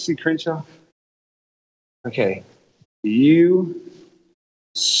this. You see Crenshaw? Okay. You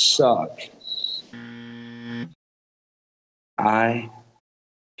suck. I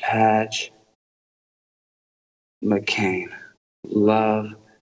Patch McCain. Love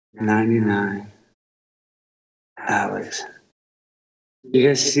 99. Alex. You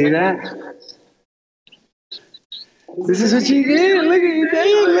guys see that? This is what you get. Look at you, Dan.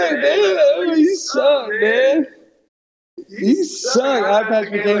 Look, Dan. Oh, you suck, man. You suck. I Patch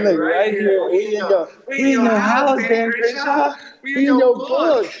McCain, look, right here. We in your house, Dan Crenshaw. We in your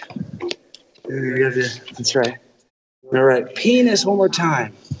book. That's right. All right. Penis one more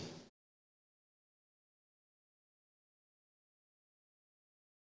time.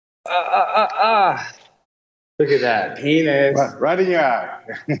 Look at that penis. Right in your eye.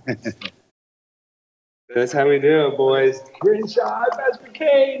 That's how we do it, boys. Screenshot, Master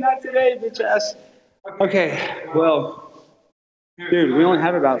K, not today, bitch ass. Okay, well, dude, we only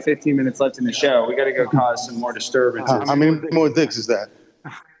have about 15 minutes left in the show. We got to go cause some more disturbances. How many more dicks is that?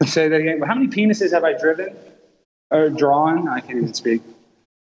 Say that again. How many penises have I driven or drawn? I can't even speak.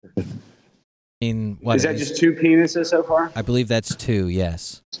 I mean, what Is that just 2 penises so far? I believe that's 2.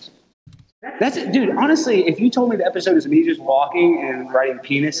 Yes. That's it, dude. Honestly, if you told me the episode is me just walking and writing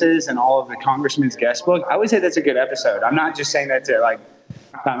penises and all of the congressman's guest book, I would say that's a good episode. I'm not just saying that to like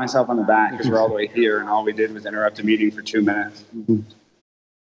pat myself on the back because we're all the way here and all we did was interrupt a meeting for 2 minutes.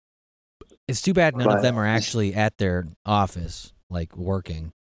 It's too bad none of them are actually at their office, like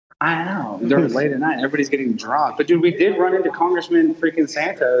working. I know. They're late at night. Everybody's getting drunk. But dude, we did run into Congressman freaking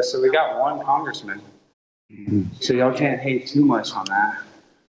Santos, so we got 1 congressman. So y'all can't hate too much on that.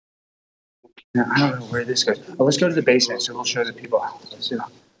 Now, I don't know where this goes. Oh, let's go to the basement so we'll show the people. Let's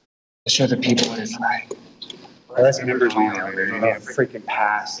show the people what it's like. Oh, that's members only over there. You need a freaking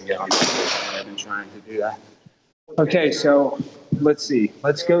pass to get on the I've been trying to do that. Okay, so let's see.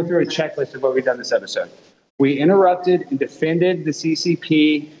 Let's go through a checklist of what we've done this episode. We interrupted and defended the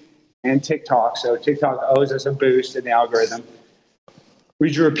CCP and TikTok. So TikTok owes us a boost in the algorithm.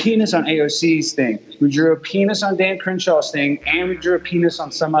 We drew a penis on AOC's thing. We drew a penis on Dan Crenshaw's thing, and we drew a penis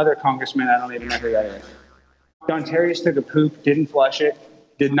on some other congressman. I don't even know who that is. Dontarius took a poop, didn't flush it,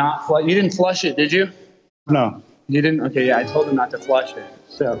 did not flush. You didn't flush it, did you? No. You didn't? Okay, yeah, I told him not to flush it.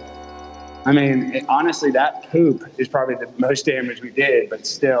 So, I mean, honestly, that poop is probably the most damage we did, but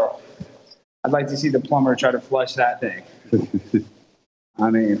still, I'd like to see the plumber try to flush that thing.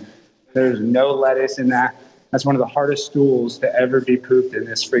 I mean, there's no lettuce in that. That's one of the hardest stools to ever be pooped in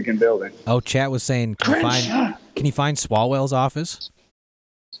this freaking building. Oh, chat was saying, can you find Swalwell's office?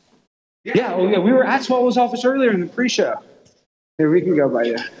 Yeah, well, yeah, we were at Swalwell's office earlier in the pre-show. Here, we can go by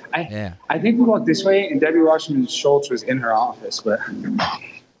you. I think we walked this way, and Debbie Washington Schultz was in her office, but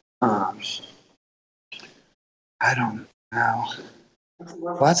I don't know.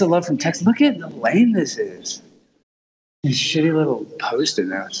 Lots of love from Texas. Look at the lane this is. These shitty little Post-it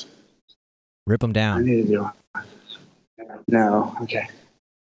notes. Rip them I down. need to do it. No, okay.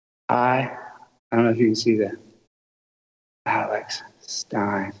 I don't know if you can see that. Alex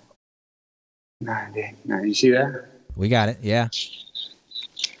Stein. 90. You see that? We got it. Yeah.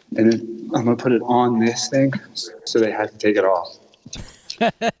 And then I'm going to put it on this thing so they have to take it off.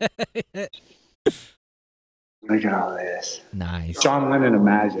 Look at all this. Nice. John Lennon,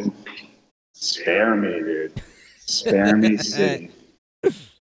 imagine. Spare me, dude. Spare me, city.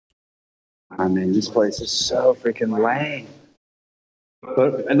 I mean, this place is so freaking lame.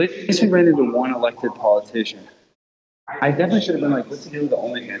 But at least we ran into one elected politician. I definitely should have been like, what's the deal with the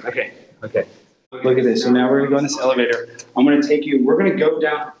OnlyFans? Okay. Look at this. So now we're going to go in this elevator. I'm going to take you, we're going to go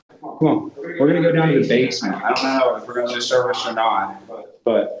down. Come on. We're going to go down to the basement. I don't know if we're going to do service or not,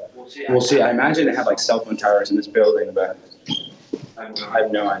 but we'll see. I imagine they have like cell phone towers in this building, but I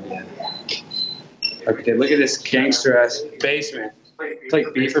have no idea. Okay, look at this gangster-ass basement. It's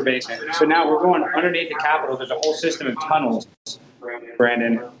like B for basement. So now we're going underneath the Capitol. There's a whole system of tunnels.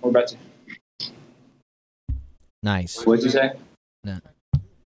 Brandon, we're about to. Nice. What'd you say?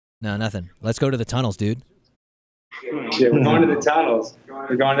 No, nothing. Let's go to the tunnels, dude. Yeah, we're going to the tunnels.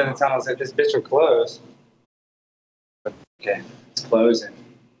 We're going to the tunnels. If this bitch will close. Okay, it's closing.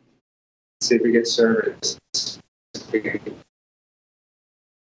 Let's see if we get service.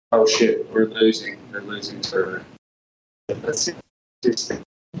 Oh shit, we're losing. They're losing server. Let's see. It's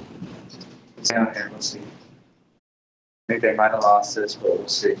down here. Let's see. I think they might have lost this, but we'll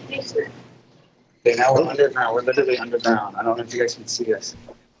see. Okay, now we're underground. We're literally underground. I don't know if you guys can see us.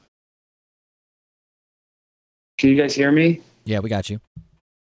 Can you guys hear me? Yeah, we got you.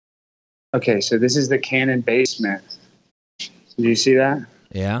 Okay, so this is the Cannon basement. Do you see that?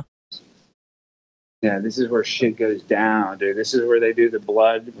 Yeah. Yeah, this is where shit goes down, dude. This is where they do the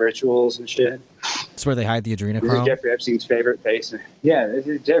blood rituals and shit. That's where they hide the This is adrenochrome. Jeffrey Epstein's favorite basement. Yeah, this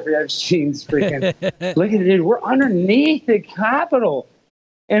is Jeffrey Epstein's freaking... Look at it, dude. We're underneath the Capitol.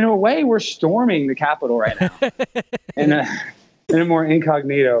 In a way, we're storming the Capitol right now. in a more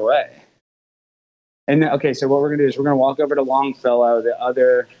incognito way. And okay, so what we're going to do is we're going to walk over to Longfellow, the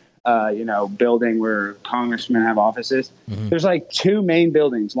other building where congressmen have offices. Mm-hmm. There's like 2 main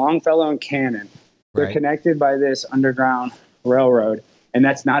buildings, Longfellow and Cannon. They're Right. connected by this underground railroad. And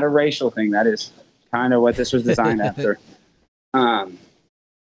that's not a racial thing. That is kind of what this was designed after. And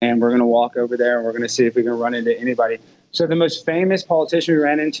we're going to walk over there and we're going to see if we can run into anybody. So the most famous politician we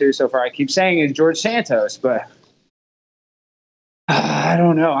ran into so far, I keep saying, is George Santos, but I I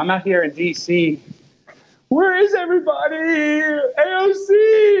don't know. I'm out here in D.C. Where is everybody?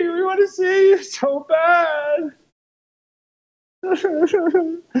 AOC, we want to see you so bad.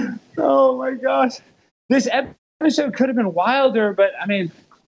 Oh my gosh. This episode could have been wilder, but I mean,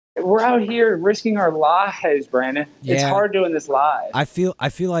 we're out here risking our lives, Brandon. Yeah. It's hard doing this live. I feel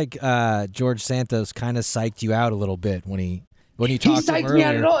like George Santos kind of psyched you out a little bit when you talked to him psyched earlier. me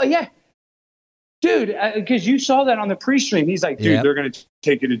out at all. Yeah. Dude, because you saw that on the pre-stream. He's like, dude, they're going to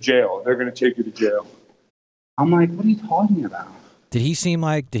take you to jail. They're going to take you to jail. I'm like, what are you talking about? Did he seem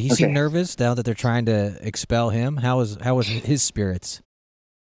nervous now that they're trying to expel him? How was his spirits?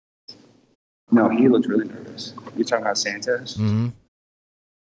 No, he looked really nervous. You're talking about Santos? Mm-hmm.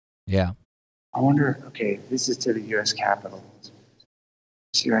 Yeah. I wonder, okay, this is to the U.S. Capitol.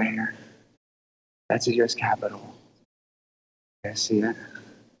 See right here? That's the U.S. Capitol. You guys see it?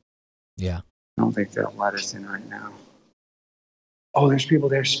 Yeah. I don't think they'll let us in right now. Oh, there's people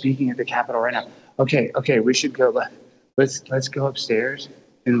there speaking at the Capitol right now. Okay, we should go. Let's go upstairs,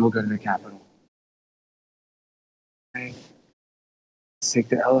 and we'll go to the Capitol. Okay. Let's take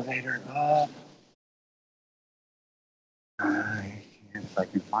the elevator up. If I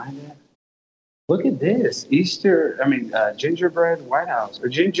can find it. Look at this. Gingerbread White House, or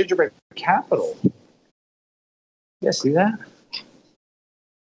gingerbread Capitol. You guys see that?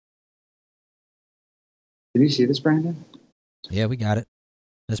 Did you see this, Brandon? Yeah, we got it.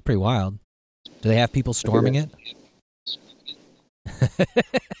 That's pretty wild. Do they have people storming it?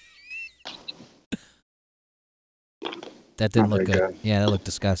 That didn't look good. Yeah, that looked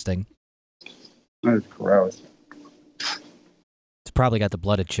disgusting. That was gross. It's probably got the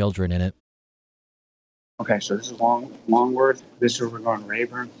blood of children in it. Okay, so this is Longworth. This is where we're going,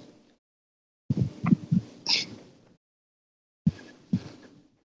 Rayburn.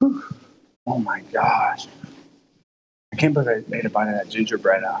 Whew. Oh my gosh. I can't believe I ate a bite of that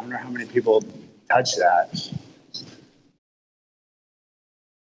gingerbread. I wonder how many people touch that.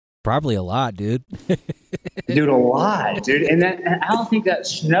 Probably a lot, dude. Dude, a lot, dude. And I don't think that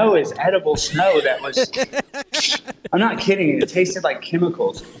snow is edible snow. That was, I'm not kidding. It tasted like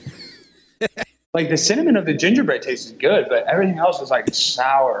chemicals. Like the cinnamon of the gingerbread tasted good, but everything else was like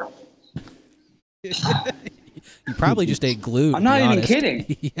sour. You probably just ate glue. I'm not even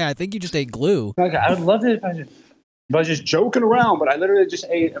kidding. Yeah, I think you just ate glue. Okay, I would love it if I was just joking around, but I literally just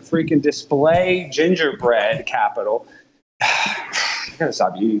ate a freaking display gingerbread Capitol. I gotta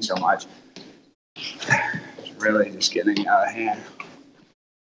stop eating so much. It's really just getting out of hand.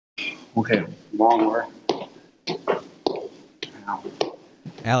 Okay, Longworth. Now.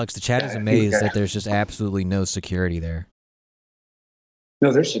 Alex, the chat is amazed that there's just absolutely no security there.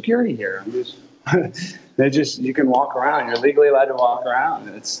 No, there's security here. You can walk around. You're legally allowed to walk around.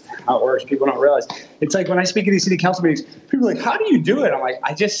 That's how it works. People don't realize. It's like when I speak at these city council meetings, people are like, how do you do it? I'm like,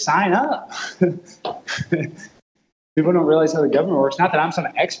 I just sign up. People don't realize how the government works. Not that I'm some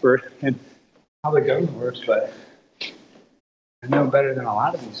expert in how the government works, but I know better than a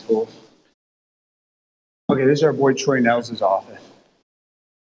lot of these fools. Okay, this is our boy Troy Nelson's office.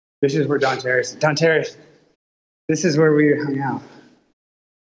 This is where Dontarius, this is where we hung out.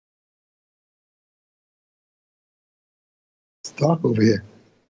 It's dark over here.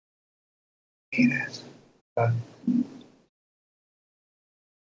 It is.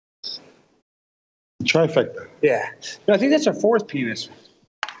 Trifecta. Yeah. No, I think that's our fourth penis.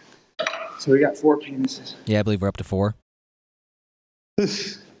 So we got 4 penises. Yeah, I believe we're up to 4.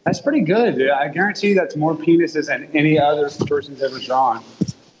 That's pretty good, dude. I guarantee you that's more penises than any other person's ever drawn.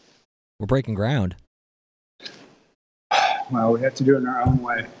 We're breaking ground. Well, we have to do it in our own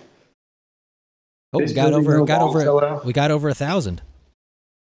way. Oh, we got over 1,000.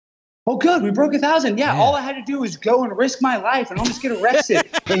 Oh, good. We broke 1,000. Yeah, all I had to do was go and risk my life and almost get arrested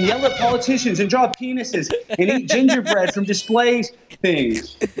and yell at politicians and draw penises and eat gingerbread from display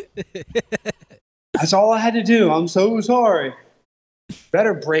things. That's all I had to do. I'm so sorry.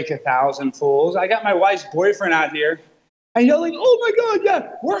 Better break 1,000 fools. I got my wife's boyfriend out here. And yelling, oh my God,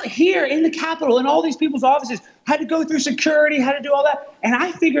 yeah, we're here in the Capitol in all these people's offices. Had to go through security, had to do all that. And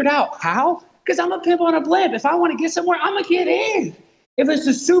I figured out how. Because I'm a pimp on a blimp. If I want to get somewhere, I'm going to get in. If it's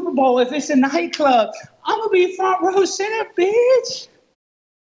the Super Bowl, if it's a nightclub, I'm going to be front row center, bitch.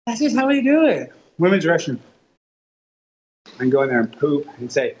 That's just how we do it. Women's restroom. I can go in there and poop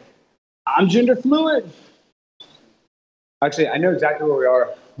and say, I'm gender fluid. Actually, I know exactly where we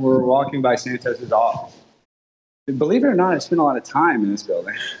are. We're walking by Santos's office. Believe it or not, I spent a lot of time in this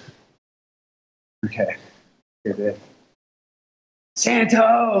building. Okay. Here it is.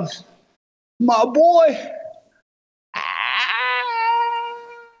 Santos! My boy!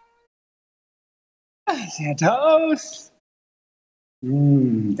 Santos!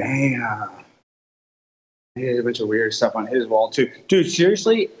 Damn. He has a bunch of weird stuff on his wall too. Dude,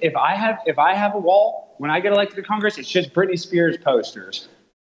 seriously, if I have a wall, when I get elected to Congress, it's just Britney Spears posters.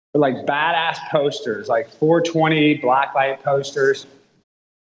 They're like badass posters, like 420 black light posters,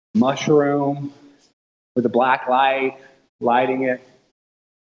 mushroom with a black light, lighting it.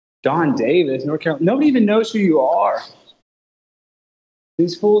 Don Davis, North Carolina. Nobody even knows who you are.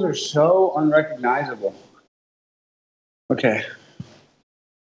 These fools are so unrecognizable. Okay.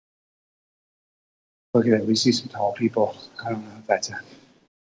 Look at it. We see some tall people. I don't know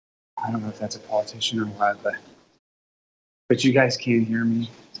if that's a politician or what, but you guys can't hear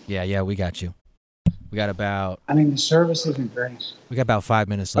me. Yeah, we got you. We got about. I mean, the service isn't great. We got about 5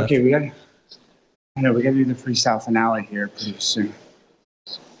 minutes left. Okay, we got to do the freestyle finale here pretty soon.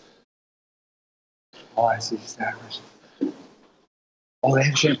 Oh, I see stackers. Oh, they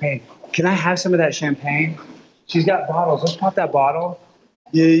have champagne. Can I have some of that champagne? She's got bottles. Let's pop that bottle.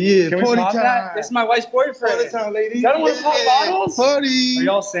 Yeah. Can we pop that? This is my wife's boyfriend. Party time, ladies. Y'all don't want to pop bottles? Party. Are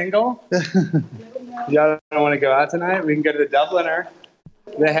y'all single? Y'all don't want to go out tonight? We can go to the Dubliner.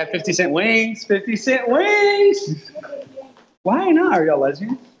 They have 50-cent wings. 50-cent wings. Why not? Are y'all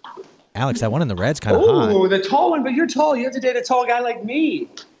lesbians? Alex, that one in the red's kind of hot. Ooh, the tall one, but you're tall. You have to date a tall guy like me.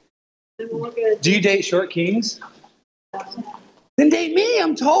 Do you date short kings? Then date me.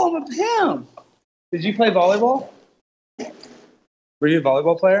 I'm tall. I'm a pimp. Did you play volleyball? Were you a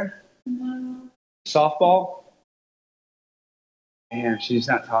volleyball player? No. Softball? Damn, she's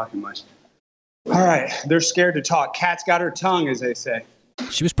not talking much. All right, they're scared to talk. Cat's got her tongue, as they say.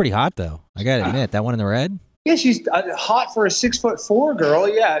 She was pretty hot, though. I gotta admit, that one in the red. Yeah, she's hot for a 6'4" girl.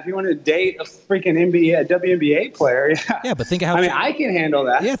 Yeah, if you want to date a freaking WNBA player, yeah. Yeah, but think of how. I can handle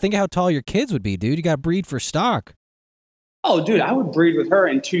that. Yeah, think of how tall your kids would be, dude. You got to breed for stock. Oh, dude, I would breed with her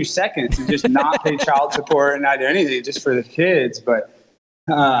in 2 seconds and just not pay child support and not do anything just for the kids. But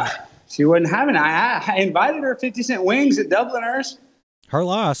she wasn't having it. I invited her 50-cent wings at Dubliners. Her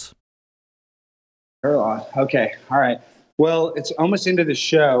loss. Her loss. Okay. All right. Well, it's almost into the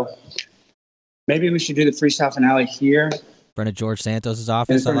show. Maybe we should do the freestyle finale here. In front of George Santos'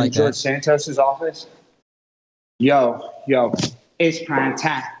 office. In front of George Santos' office. Yo, it's prime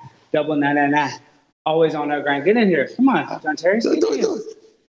time. Double 999. Always on our grind. Get in here. Come on, Dontarius.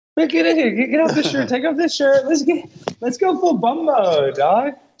 Get in here. Get off this shirt. Take off this shirt. Let's go full bum mode,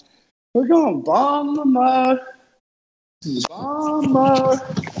 dog. We're going bum mode. Bum mode.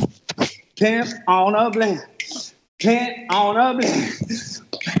 Pimp on a blend. Pimp on a blend.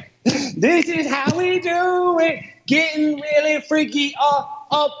 This is how we do it. Getting really freaky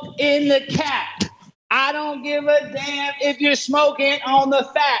up in the cap. I don't give a damn if you're smoking on the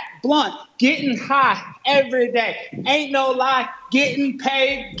fat blunt. Getting high every day. Ain't no lie. Getting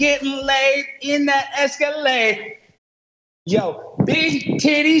paid, getting laid in that Escalade. Yo, big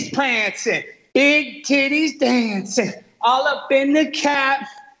titties prancing. Big titties dancing. All up in the cap.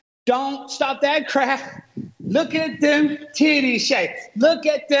 Don't stop that crap. Look at them titty shake. Look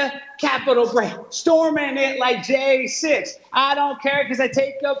at the Capitol break. Storming it like J6. I don't care because I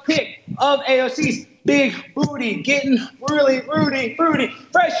take a pic of AOC's big booty. Getting really fruity.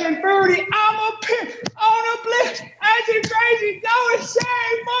 Fresh and fruity. I'm a pimp on a blitz. Acting crazy. Go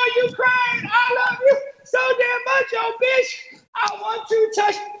insane. For Ukraine. I love you so damn much, yo, bitch. I want to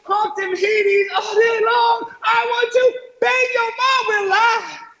touch honk them heaties all day long. I want to bang your mom with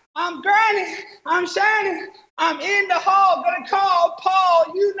lie. I'm grinding, I'm shining, I'm in the hall, gonna call Paul,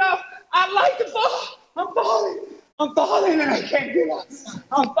 you know, I like to fall, I'm falling and I can't get up.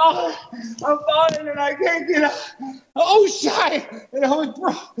 I'm falling and I can't get up. Oh, shit, it almost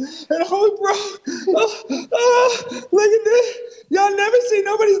broke. Oh, look at this. Y'all never see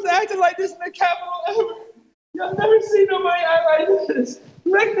nobody's acting like this in the Capitol ever. Y'all never see nobody act like this.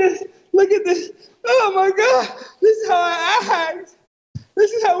 Look at this. Oh my God, this is how I act.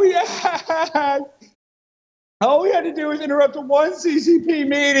 This is how we act. All we had to do was interrupt one CCP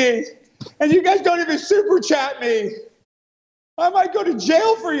meeting, and you guys don't even super chat me. I might go to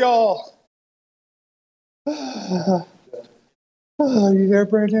jail for y'all. Oh, you there,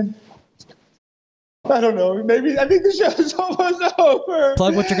 Brandon? I don't know. Maybe I think the show's almost over.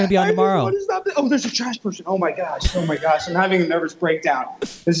 Plug what you're going to be on tomorrow. Oh, there's a trash person. Oh my gosh. I'm having a nervous breakdown.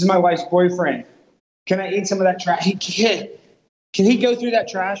 This is my wife's boyfriend. Can I eat some of that trash? Can he go through that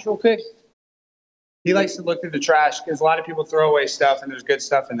trash real quick? He likes to look through the trash because a lot of people throw away stuff and there's good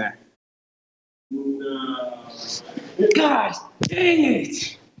stuff in there. No. Gosh, dang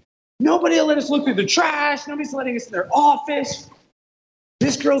it. Nobody will let us look through the trash. Nobody's letting us in their office.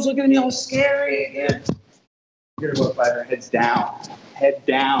 This girl's looking at me all scary again. We're gonna go by her heads down. Head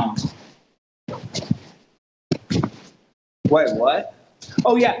down. Wait, what?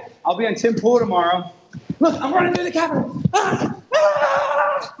 Oh, yeah. I'll be on Tim Pool tomorrow. Look, I'm running through the Capitol.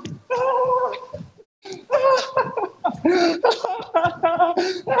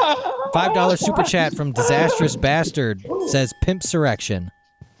 $5 super chat from Disastrous Bastard says Pimp Surrection.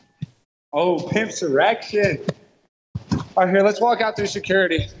 Oh, Pimp Surrection. All right, here, let's walk out through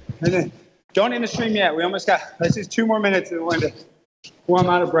security. And then don't end the stream yet. We almost got, let's just 2 more minutes and we'll end it. Well, I'm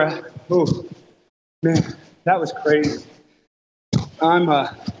out of breath. Ooh, man, that was crazy. I'm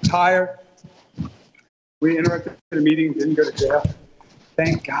tired. We interrupted the meeting, didn't go to jail.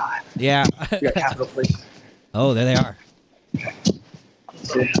 Thank God. Yeah. We got Capitol Police. Oh, there they are. Hey,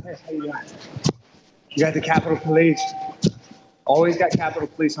 how you doing? You got the Capitol Police. Always got Capitol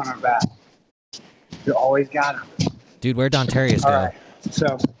Police on our back. You always got them. Dude, where'd Dontarius go? All right.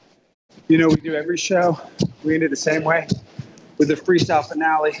 So, we do every show. We end it the same way with the freestyle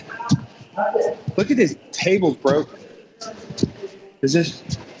finale. Look at this table's broken. Is this?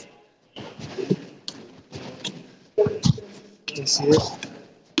 Can you see it?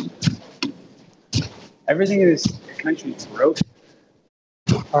 Everything in this country is broken.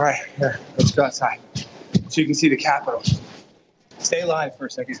 All right, here, let's go outside so you can see the Capitol. Stay alive for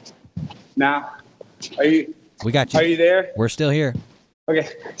a second. Now, We got you. Are you there? We're still here. Okay,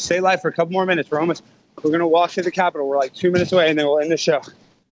 stay alive for a couple more minutes. We're gonna walk to the Capitol. We're like 2 minutes away, and then we'll end the show.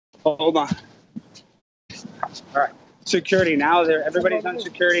 Hold on. All right, security. Now everybody's on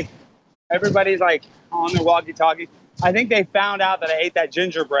security. Everybody's like on their walkie-talkie. I think they found out that I ate that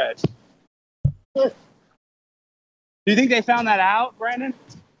gingerbread. Do you think they found that out, Brandon?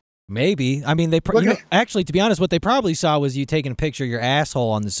 Maybe. I mean, actually, to be honest, what they probably saw was you taking a picture of your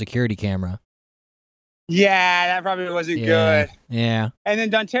asshole on the security camera. Yeah, that probably wasn't good. Yeah. And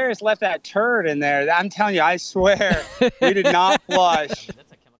then Dontarius left that turd in there. I'm telling you, I swear, we did not flush.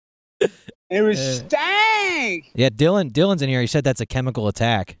 It was stank. Yeah, Dylan's in here. He said that's a chemical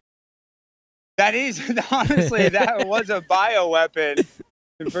attack. That is, honestly, that was a bioweapon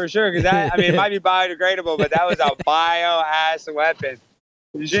for sure. Because it might be biodegradable, but that was a bio-ass weapon.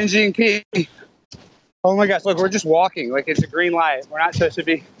 Xi Jinping. Oh my gosh, look, we're just walking. Like it's a green light. We're not supposed to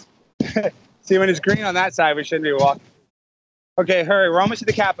be. See, when it's green on that side, we shouldn't be walking. Okay, hurry. We're almost to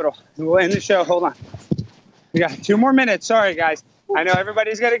the Capitol. We'll end the show. Hold on. We got 2 more minutes. Sorry, guys. I know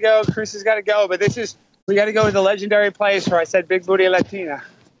everybody's got to go. Chris has got to go. But we got to go to the legendary place where I said Big Booty Latina.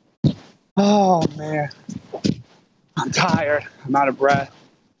 Oh, man. I'm tired. I'm out of breath.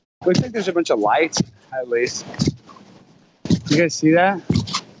 Looks like there's a bunch of lights, at least. You guys see that?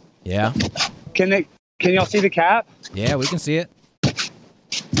 Yeah. Can y'all see the cap? Yeah, we can see it.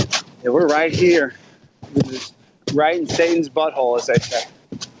 Yeah, we're right here. We're just right in Satan's butthole, as they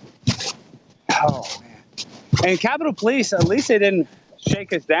say. Oh, man. And Capitol Police, at least they didn't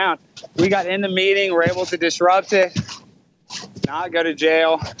shake us down. We got in the meeting. We're able to disrupt it. Not go to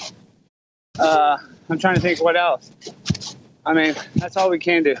jail. I'm trying to think what else. I mean, that's all we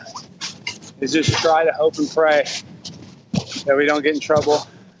can do. Is just try to hope and pray that we don't get in trouble.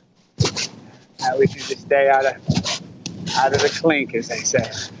 That we can just stay out of the clink, as they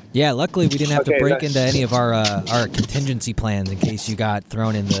say. Yeah, luckily we didn't have to break into any of our contingency plans in case you got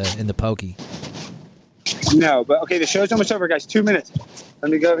thrown in the pokey. No, but okay, the show's almost over, guys. 2 minutes.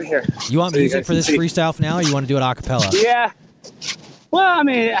 Let me go over here. You want music for this freestyle finale, or you want to do it a cappella? Yeah. Well, I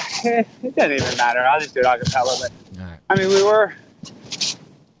mean, it doesn't even matter. I'll just do it a cappella. But all right. I mean, we were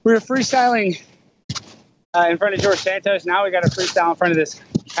freestyling in front of George Santos. Now we got to freestyle in front of this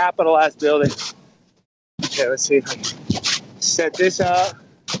Capitol-ass building. Okay, let's see if I can set this up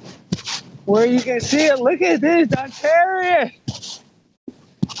where you can see it. Look at this, Dontarius.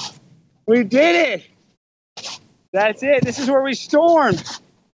 We did it. That's it. This is where we stormed.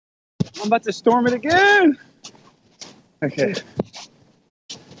 I'm about to storm it again. Okay.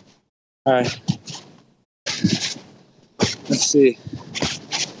 All right. Let's see.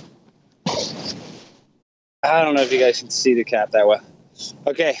 I don't know if you guys can see the cap that well.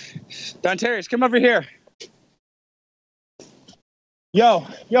 Okay. Dontarius, come over here. Yo,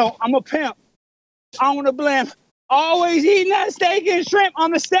 I'm a pimp. I want to Blimp. Always eating that steak and shrimp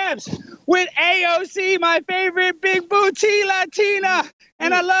on the steps with AOC, my favorite big booty Latina.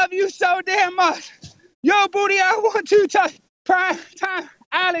 And I love you so damn much. Yo, booty, I want to touch. Prime time,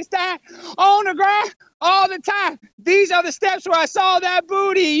 Alex Stein on the ground all the time. These are the steps where I saw that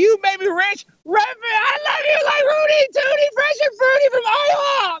booty. You made me rich. Reverend, I love you like Rudy Tooty, fresh and fruity from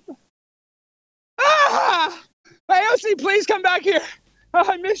IHOP. AOC, please come back here. Oh,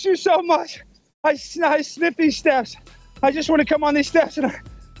 I miss you so much. I sniff these steps. I just want to come on these steps and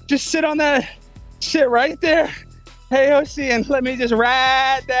just sit on that shit right there. AOC, and let me just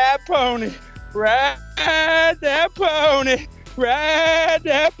ride that pony. Ride Ride that pony. Ride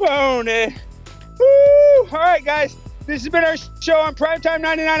that pony. Woo! All right, guys. This has been our show on Primetime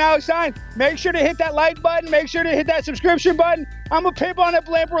 99 Alex Stein. Make sure to hit that like button. Make sure to hit that subscription button. I'm a Pimp on a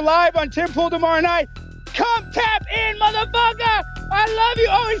Blimp. We're live on Tim Pool tomorrow night. Come tap in, motherfucker. I love you.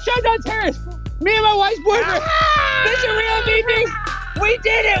 Oh, and show Dontarius. Me and my wife's boyfriend. This is a real meeting. We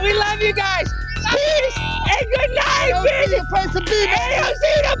did it. We love you guys. Peace and good night, bitch. AOC the place to be,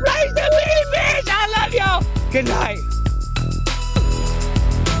 bitch. I love y'all. Good night.